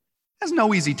before, that's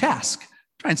no easy task.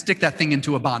 Try and stick that thing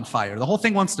into a bonfire. The whole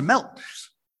thing wants to melt.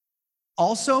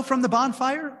 Also from the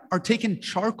bonfire are taken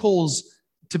charcoals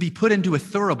to be put into a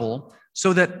thurible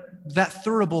so that that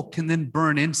thurible can then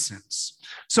burn incense.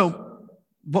 So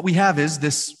what we have is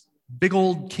this big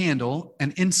old candle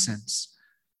and incense.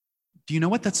 Do you know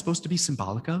what that's supposed to be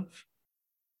symbolic of?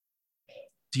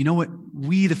 Do you know what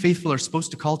we, the faithful, are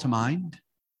supposed to call to mind?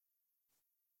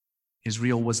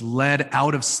 Israel was led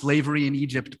out of slavery in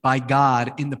Egypt by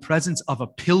God in the presence of a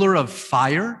pillar of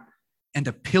fire and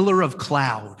a pillar of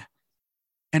cloud.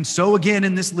 And so again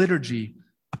in this liturgy,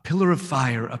 a pillar of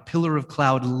fire, a pillar of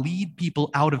cloud lead people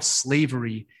out of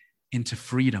slavery into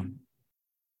freedom.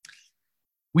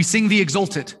 We sing the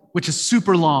Exultet, which is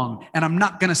super long, and I'm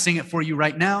not going to sing it for you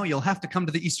right now. You'll have to come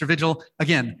to the Easter Vigil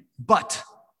again. But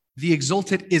the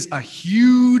Exultet is a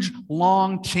huge,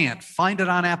 long chant. Find it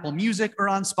on Apple Music or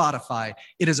on Spotify.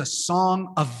 It is a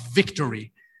song of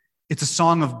victory. It's a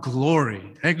song of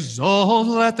glory. Exalt,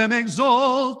 let them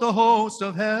exalt, the host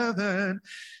of heaven.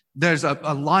 There's a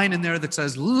line in there that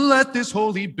says, let this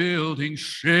holy building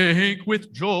shake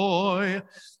with joy.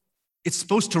 It's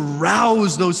supposed to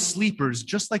rouse those sleepers,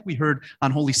 just like we heard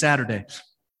on Holy Saturday.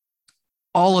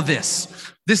 All of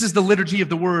this is the liturgy of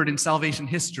the word in salvation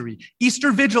history.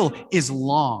 Easter Vigil is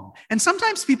long. And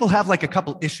sometimes people have like a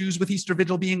couple issues with Easter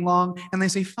Vigil being long. And they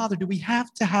say, Father, do we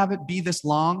have to have it be this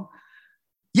long?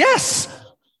 Yes,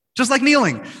 just like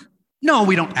kneeling. No,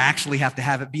 we don't actually have to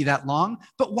have it be that long.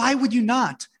 But why would you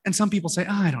not? And some people say,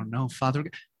 I don't know, Father.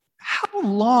 How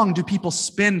long do people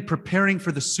spend preparing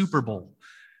for the Super Bowl?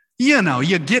 You know,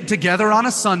 you get together on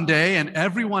a Sunday and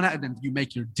and you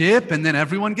make your dip, and then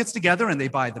everyone gets together and they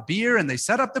buy the beer and they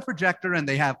set up the projector and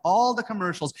they have all the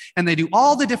commercials and they do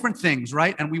all the different things,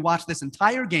 right? And we watch this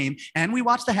entire game and we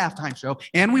watch the halftime show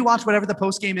and we watch whatever the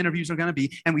post-game interviews are going to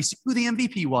be and we see who the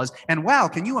MVP was. And wow,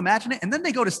 can you imagine it? And then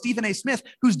they go to Stephen A. Smith,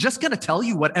 who's just going to tell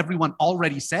you what everyone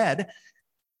already said.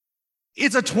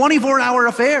 It's a 24-hour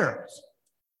affair.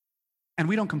 And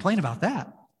we don't complain about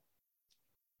that.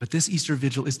 But this Easter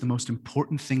Vigil is the most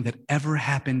important thing that ever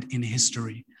happened in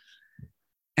history.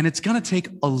 And it's going to take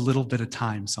a little bit of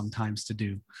time sometimes to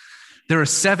do. There are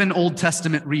 7 Old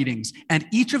Testament readings, and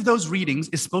each of those readings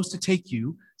is supposed to take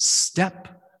you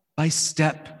step by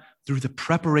step through the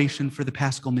preparation for the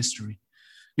Paschal mystery.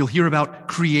 You'll hear about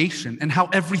creation and how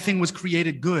everything was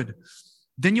created good.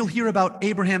 Then you'll hear about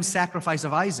Abraham's sacrifice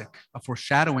of Isaac, a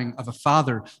foreshadowing of a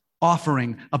father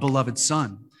offering a beloved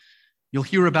son. You'll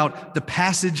hear about the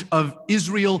passage of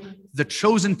Israel, the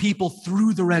chosen people,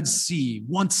 through the Red Sea,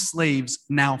 once slaves,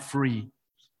 now free.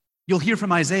 You'll hear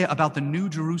from Isaiah about the New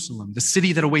Jerusalem, the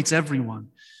city that awaits everyone.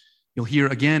 You'll hear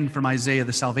again from Isaiah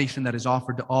the salvation that is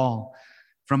offered to all.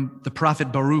 From the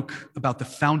prophet Baruch about the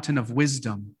fountain of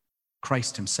wisdom,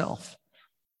 Christ himself.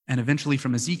 And eventually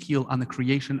from Ezekiel on the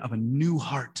creation of a new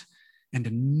heart and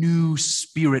a new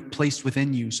spirit placed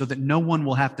within you so that no one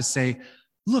will have to say,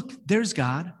 look, there's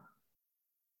God.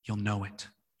 You'll know it.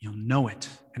 You'll know it.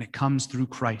 And it comes through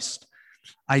Christ.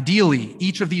 Ideally,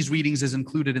 each of these readings is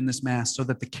included in this Mass so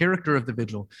that the character of the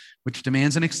vigil, which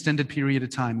demands an extended period of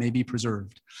time, may be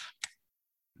preserved.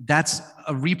 That's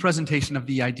a representation of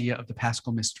the idea of the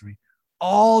Paschal mystery.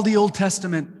 All the Old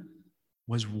Testament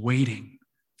was waiting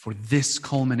for this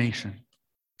culmination.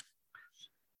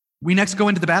 We next go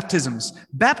into the baptisms.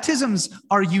 Baptisms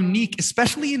are unique,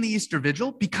 especially in the Easter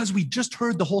Vigil, because we just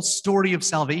heard the whole story of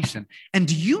salvation. And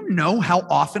do you know how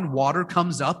often water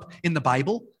comes up in the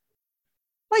Bible?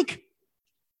 Like,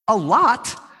 a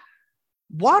lot.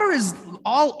 Water is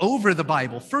all over the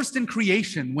Bible. First in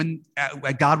creation, when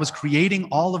God was creating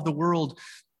all of the world,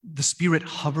 the Spirit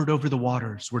hovered over the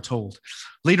waters, we're told.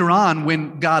 Later on,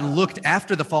 when God looked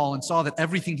after the fall and saw that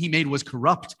everything he made was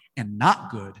corrupt and not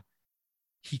good,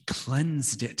 he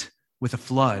cleansed it with a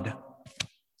flood.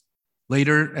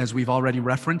 Later, as we've already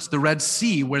referenced, the Red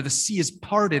Sea, where the sea is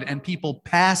parted and people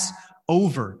pass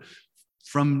over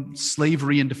from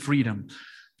slavery into freedom.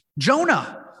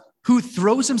 Jonah, who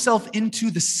throws himself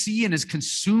into the sea and is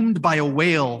consumed by a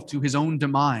whale to his own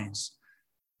demise.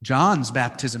 John's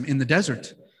baptism in the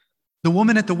desert. The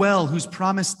woman at the well who's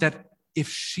promised that if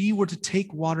she were to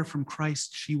take water from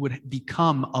Christ, she would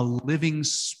become a living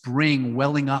spring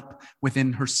welling up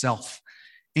within herself.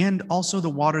 And also the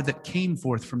water that came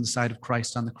forth from the side of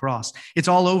Christ on the cross. It's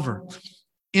all over.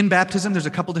 In baptism, there's a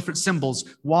couple different symbols: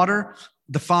 water,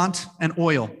 the font, and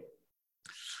oil.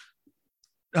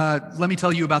 Let me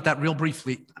tell you about that real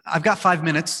briefly. I've got 5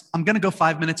 minutes. I'm going to go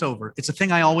 5 minutes over. It's a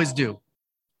thing I always do.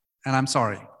 And I'm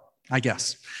sorry, I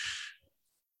guess.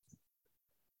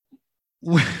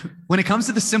 When it comes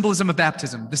to the symbolism of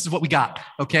baptism, this is what we got,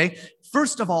 okay?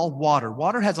 First of all, water.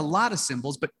 Water has a lot of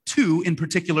symbols, but two in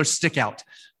particular stick out.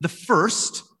 The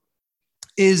first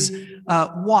is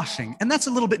washing, and that's a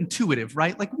little bit intuitive,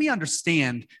 right? Like, we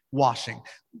understand washing.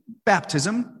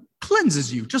 Baptism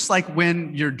cleanses you, just like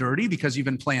when you're dirty because you've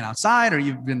been playing outside or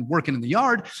you've been working in the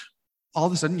yard. All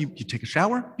of a sudden, you take a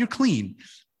shower, you're clean.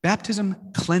 Baptism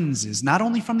cleanses, not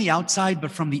only from the outside,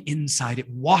 but from the inside. It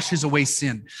washes away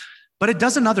sin. But it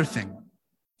does another thing.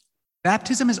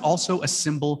 Baptism is also a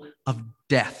symbol of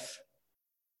death.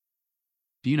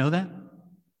 Do you know that?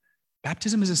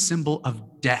 Baptism is a symbol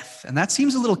of death. And that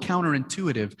seems a little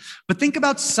counterintuitive. But think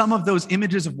about some of those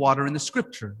images of water in the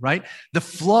scripture, right? The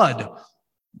flood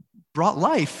brought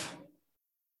life,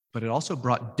 but it also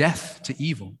brought death to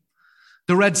evil.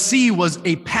 The Red Sea was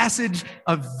a passage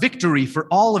of victory for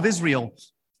all of Israel,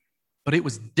 but it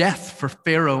was death for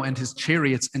Pharaoh and his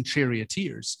chariots and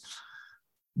charioteers.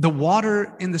 The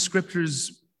water in the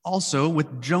scriptures also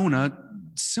with Jonah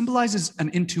symbolizes an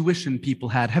intuition people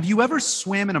had. Have you ever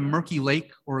swam in a murky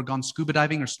lake or gone scuba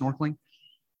diving or snorkeling?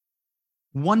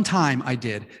 One time I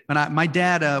did. And my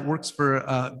dad works for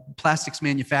a plastics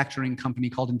manufacturing company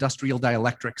called Industrial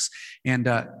Dielectrics, and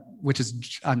which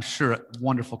is, I'm sure, a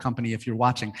wonderful company if you're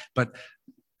watching, but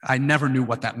I never knew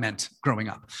what that meant growing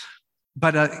up.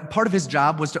 But part of his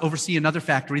job was to oversee another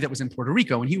factory that was in Puerto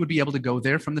Rico, and he would be able to go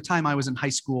there from the time I was in high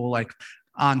school, like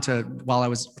on to while I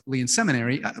was in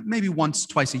seminary, maybe once,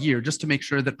 twice a year, just to make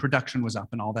sure that production was up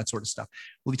and all that sort of stuff.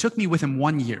 Well, he took me with him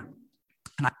 1 year,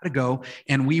 and I had to go,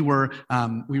 and we were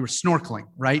snorkeling,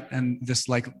 right? And this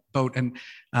like boat, and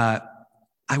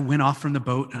I went off from the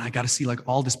boat, and I got to see like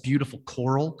all this beautiful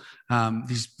coral,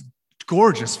 these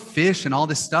gorgeous fish and all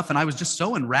this stuff. And I was just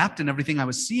so enwrapped in everything I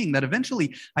was seeing that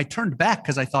eventually I turned back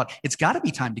because I thought it's got to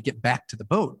be time to get back to the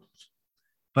boat.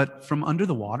 But from under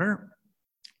the water,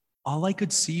 all I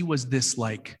could see was this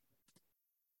like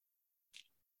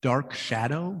dark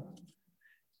shadow.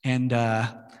 And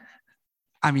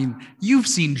I mean, you've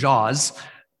seen Jaws.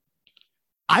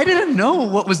 I didn't know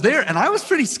what was there. And I was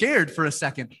pretty scared for a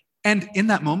second. And in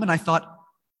that moment, I thought,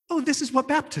 oh, this is what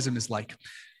baptism is like.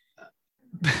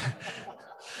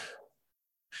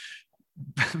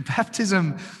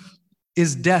 Baptism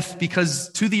is death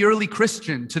because to the early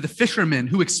Christian, to the fishermen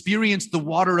who experienced the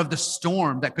water of the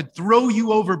storm that could throw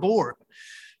you overboard,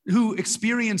 who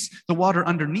experienced the water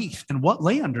underneath, and what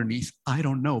lay underneath, I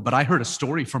don't know. But I heard a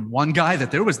story from one guy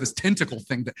that there was this tentacle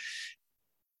thing that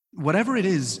whatever it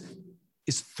is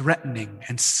threatening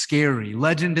and scary.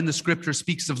 Legend in the scripture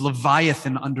speaks of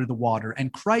Leviathan under the water,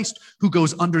 and Christ, who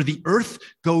goes under the earth,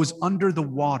 goes under the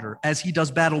water. As he does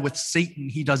battle with Satan,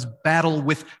 he does battle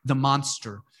with the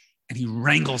monster, and he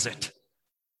wrangles it.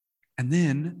 And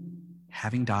then,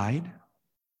 having died,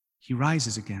 he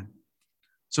rises again.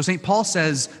 So St. Paul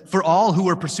says, for all who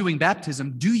are pursuing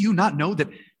baptism, do you not know that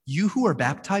you who are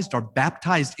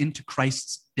baptized into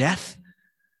Christ's death?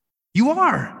 You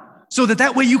are. So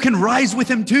that way you can rise with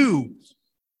him too.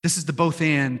 This is the both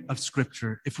and of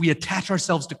Scripture. If we attach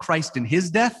ourselves to Christ in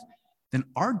his death, then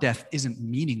our death isn't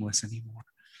meaningless anymore.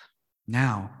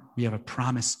 Now we have a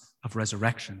promise of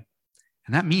resurrection,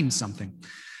 and that means something.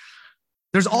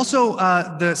 There's also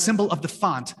the symbol of the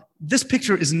font. This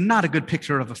picture is not a good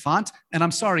picture of a font, and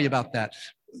I'm sorry about that.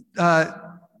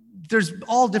 There's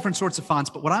all different sorts of fonts,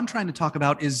 but what I'm trying to talk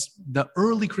about is the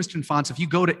early Christian fonts. If you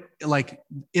go to like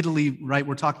Italy, right,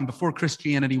 we're talking before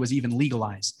Christianity was even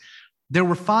legalized. There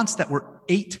were fonts that were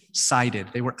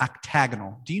 8-sided. They were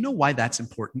octagonal. Do you know why that's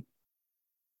important?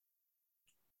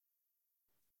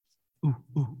 Ooh.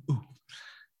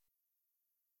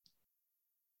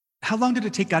 How long did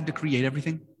it take God to create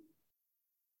everything?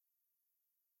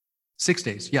 6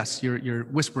 days. Yes, you're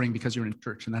whispering because you're in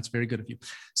church, and that's very good of you.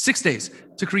 6 days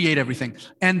to create everything.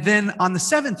 And then on the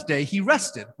seventh day, he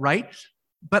rested, right?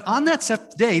 But on that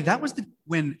seventh day, that was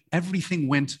when everything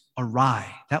went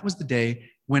awry. That was the day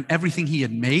when everything he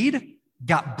had made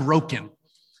got broken.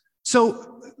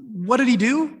 So what did he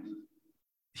do?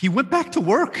 He went back to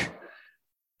work.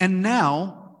 And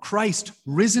now Christ,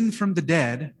 risen from the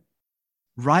dead,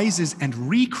 rises and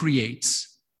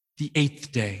recreates the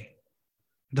eighth day,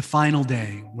 the final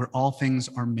day where all things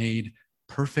are made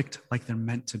perfect like they're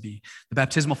meant to be. The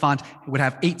baptismal font would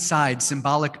have 8 sides,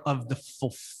 symbolic of the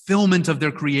fulfillment of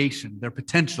their creation, their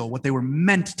potential, what they were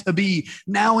meant to be.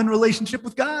 Now in relationship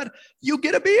with God, you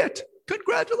get to be it.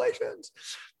 Congratulations.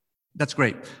 That's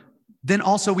great. Then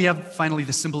also we have finally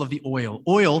the symbol of the oil.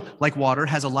 Oil, like water,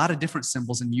 has a lot of different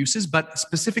symbols and uses, but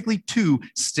specifically 2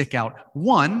 stick out.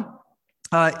 One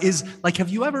is like, have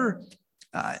you ever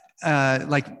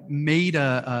made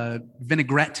a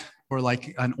vinaigrette or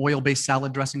like an oil-based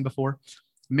salad dressing before?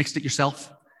 Mixed it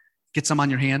yourself? Get some on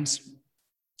your hands?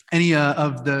 Any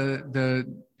of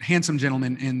the handsome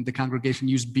gentlemen in the congregation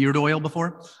used beard oil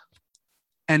before?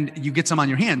 And you get some on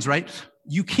your hands, right?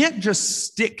 You can't just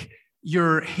stick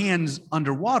your hands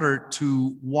underwater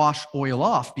to wash oil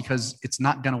off because it's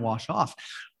not going to wash off.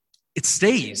 It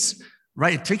stays,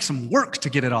 right? It takes some work to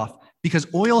get it off because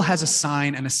oil has a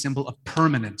sign and a symbol of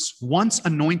permanence. Once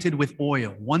anointed with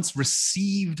oil, once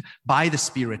received by the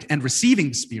Spirit and receiving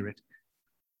the Spirit,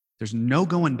 there's no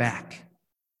going back.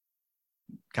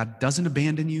 God doesn't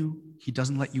abandon you. He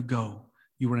doesn't let you go.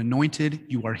 You are anointed.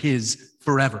 You are His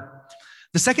forever.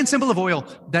 The second symbol of oil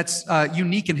that's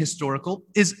unique and historical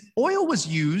is oil was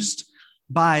used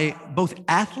by both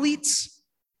athletes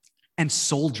and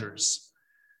soldiers.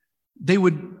 They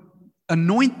would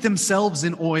anoint themselves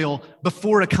in oil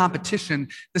before a competition.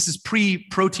 This is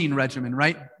pre-protein regimen,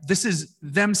 right? This is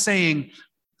them saying,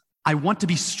 I want to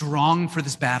be strong for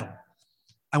this battle.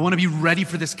 I want to be ready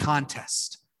for this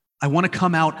contest. I want to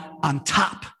come out on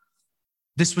top.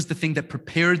 This was the thing that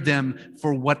prepared them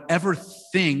for whatever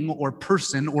thing or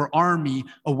person or army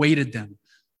awaited them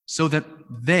so that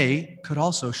they could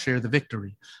also share the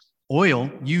victory.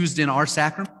 Oil used in our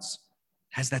sacraments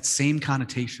has that same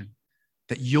connotation,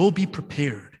 that you'll be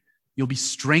prepared, you'll be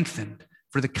strengthened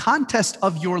for the contest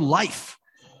of your life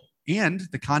and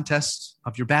the contest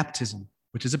of your baptism,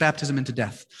 which is a baptism into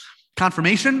death.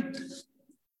 Confirmation,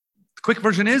 the quick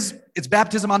version is, it's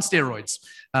baptism on steroids.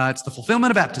 It's the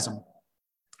fulfillment of baptism.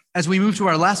 As we move to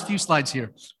our last few slides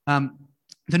here,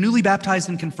 the newly baptized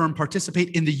and confirmed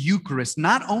participate in the Eucharist,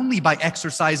 not only by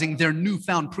exercising their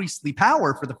newfound priestly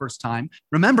power for the first time.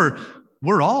 Remember,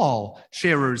 we're all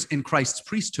sharers in Christ's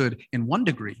priesthood in one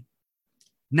degree.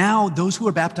 Now, those who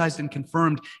are baptized and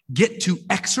confirmed get to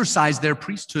exercise their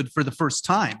priesthood for the first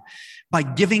time by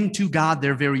giving to God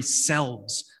their very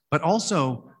selves, but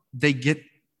also they get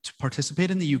to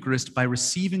participate in the Eucharist by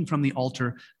receiving from the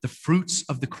altar the fruits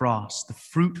of the cross, the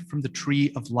fruit from the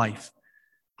tree of life,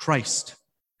 Christ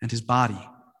and His body,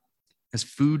 as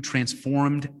food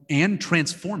transformed and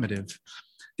transformative.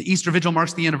 The Easter Vigil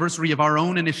marks the anniversary of our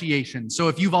own initiation. So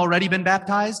if you've already been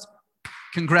baptized,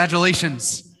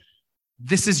 congratulations.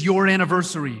 This is your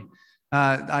anniversary.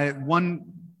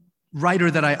 One writer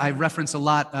that I reference a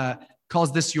lot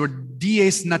calls this your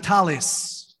dies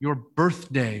natalis, your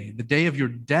birthday, the day of your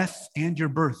death and your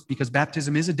birth, because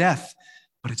baptism is a death,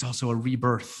 but it's also a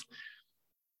rebirth.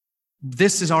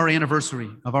 This is our anniversary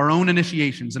of our own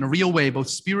initiations in a real way, both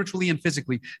spiritually and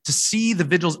physically, to see the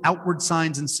vigil's outward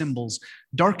signs and symbols,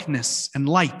 darkness and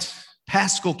light,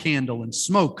 paschal candle and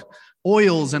smoke,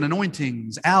 oils and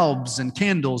anointings, albs and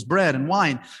candles, bread and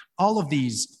wine. All of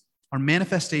these are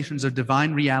manifestations of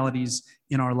divine realities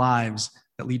in our lives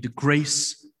that lead to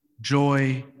grace,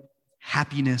 joy,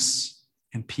 happiness,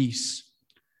 and peace.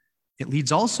 It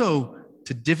leads also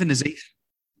to divinization,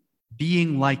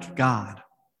 being like God,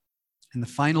 and the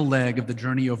final leg of the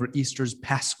journey over Easter's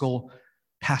Paschal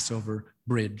Passover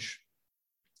bridge.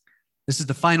 This is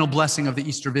the final blessing of the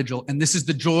Easter Vigil, and this is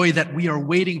the joy that we are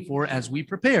waiting for as we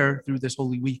prepare through this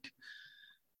Holy Week.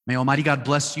 May Almighty God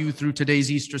bless you through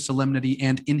today's Easter solemnity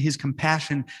and in His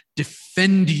compassion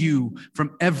defend you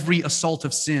from every assault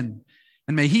of sin.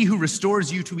 And may He who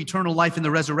restores you to eternal life in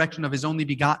the resurrection of His only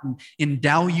begotten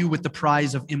endow you with the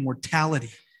prize of immortality.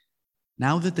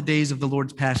 Now that the days of the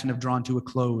Lord's Passion have drawn to a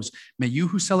close, may you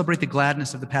who celebrate the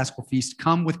gladness of the Paschal Feast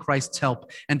come with Christ's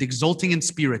help and exulting in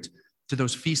spirit to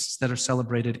those feasts that are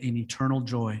celebrated in eternal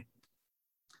joy.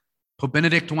 Pope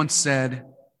Benedict once said,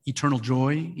 eternal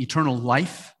joy, eternal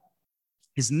life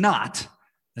is not,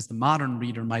 as the modern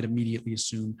reader might immediately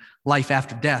assume, life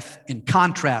after death in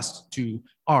contrast to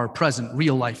our present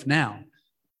real life now.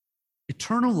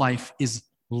 Eternal life is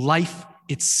life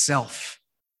itself,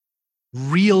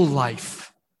 real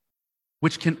life,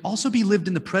 which can also be lived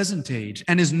in the present age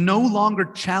and is no longer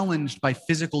challenged by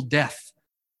physical death.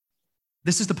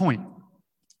 This is the point: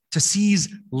 to seize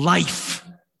life,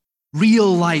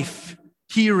 real life,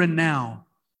 here and now,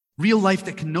 real life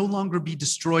that can no longer be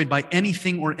destroyed by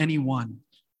anything or anyone.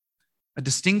 A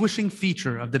distinguishing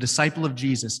feature of the disciple of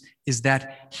Jesus is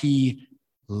that he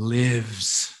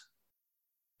lives.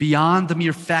 Beyond the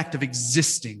mere fact of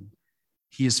existing,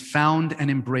 he has found and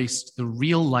embraced the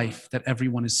real life that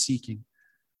everyone is seeking.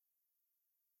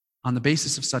 On the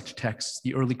basis of such texts,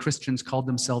 the early Christians called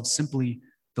themselves simply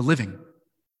the living.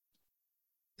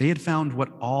 They had found what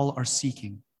all are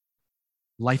seeking: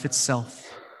 life itself,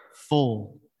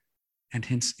 full and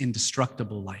hence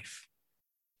indestructible life.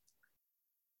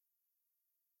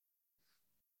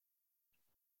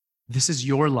 This is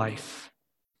your life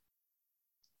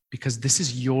because this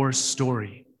is your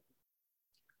story.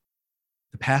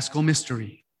 The Paschal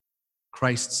mystery,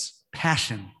 Christ's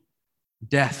passion,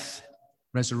 death,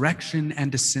 resurrection,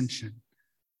 and ascension.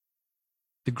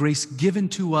 The grace given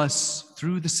to us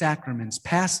through the sacraments,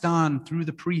 passed on through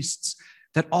the priests,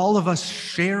 that all of us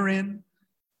share in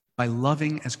by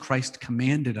loving as Christ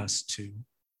commanded us to,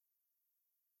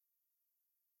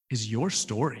 is your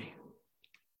story.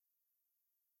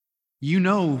 You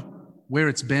know where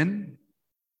it's been,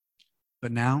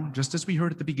 but now, just as we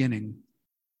heard at the beginning,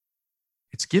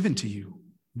 it's given to you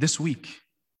this week,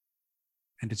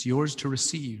 and it's yours to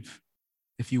receive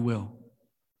if you will.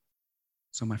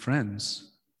 So, my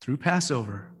friends, through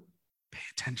Passover, pay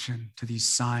attention to these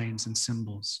signs and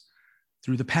symbols.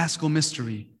 Through the Paschal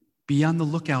mystery, be on the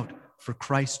lookout for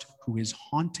Christ, who is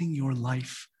haunting your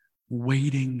life,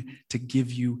 waiting to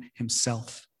give you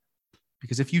himself.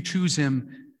 Because if you choose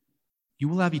him, you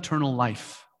will have eternal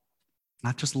life,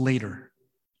 not just later,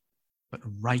 but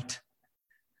right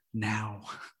now.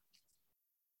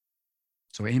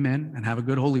 So amen, and have a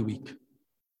good Holy Week.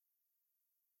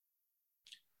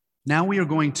 Now we are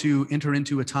going to enter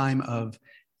into a time of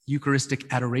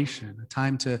Eucharistic adoration, a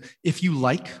time to, if you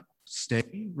like,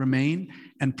 stay, remain,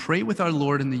 and pray with our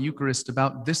Lord in the Eucharist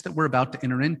about this that we're about to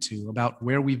enter into, about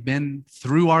where we've been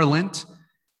through our Lent,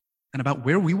 and about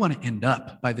where we want to end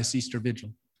up by this Easter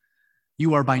Vigil.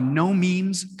 You are by no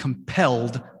means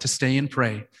compelled to stay and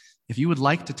pray. If you would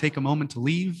like to take a moment to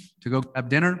leave, to go grab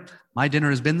dinner, my dinner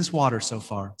has been this water so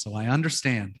far, so I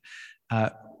understand.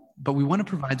 But we want to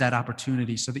provide that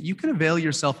opportunity so that you can avail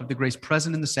yourself of the grace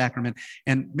present in the sacrament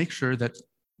and make sure that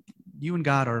you and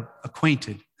God are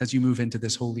acquainted as you move into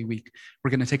this Holy Week.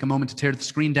 We're going to take a moment to tear the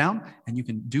screen down, and you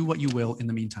can do what you will in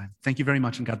the meantime. Thank you very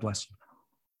much, and God bless you.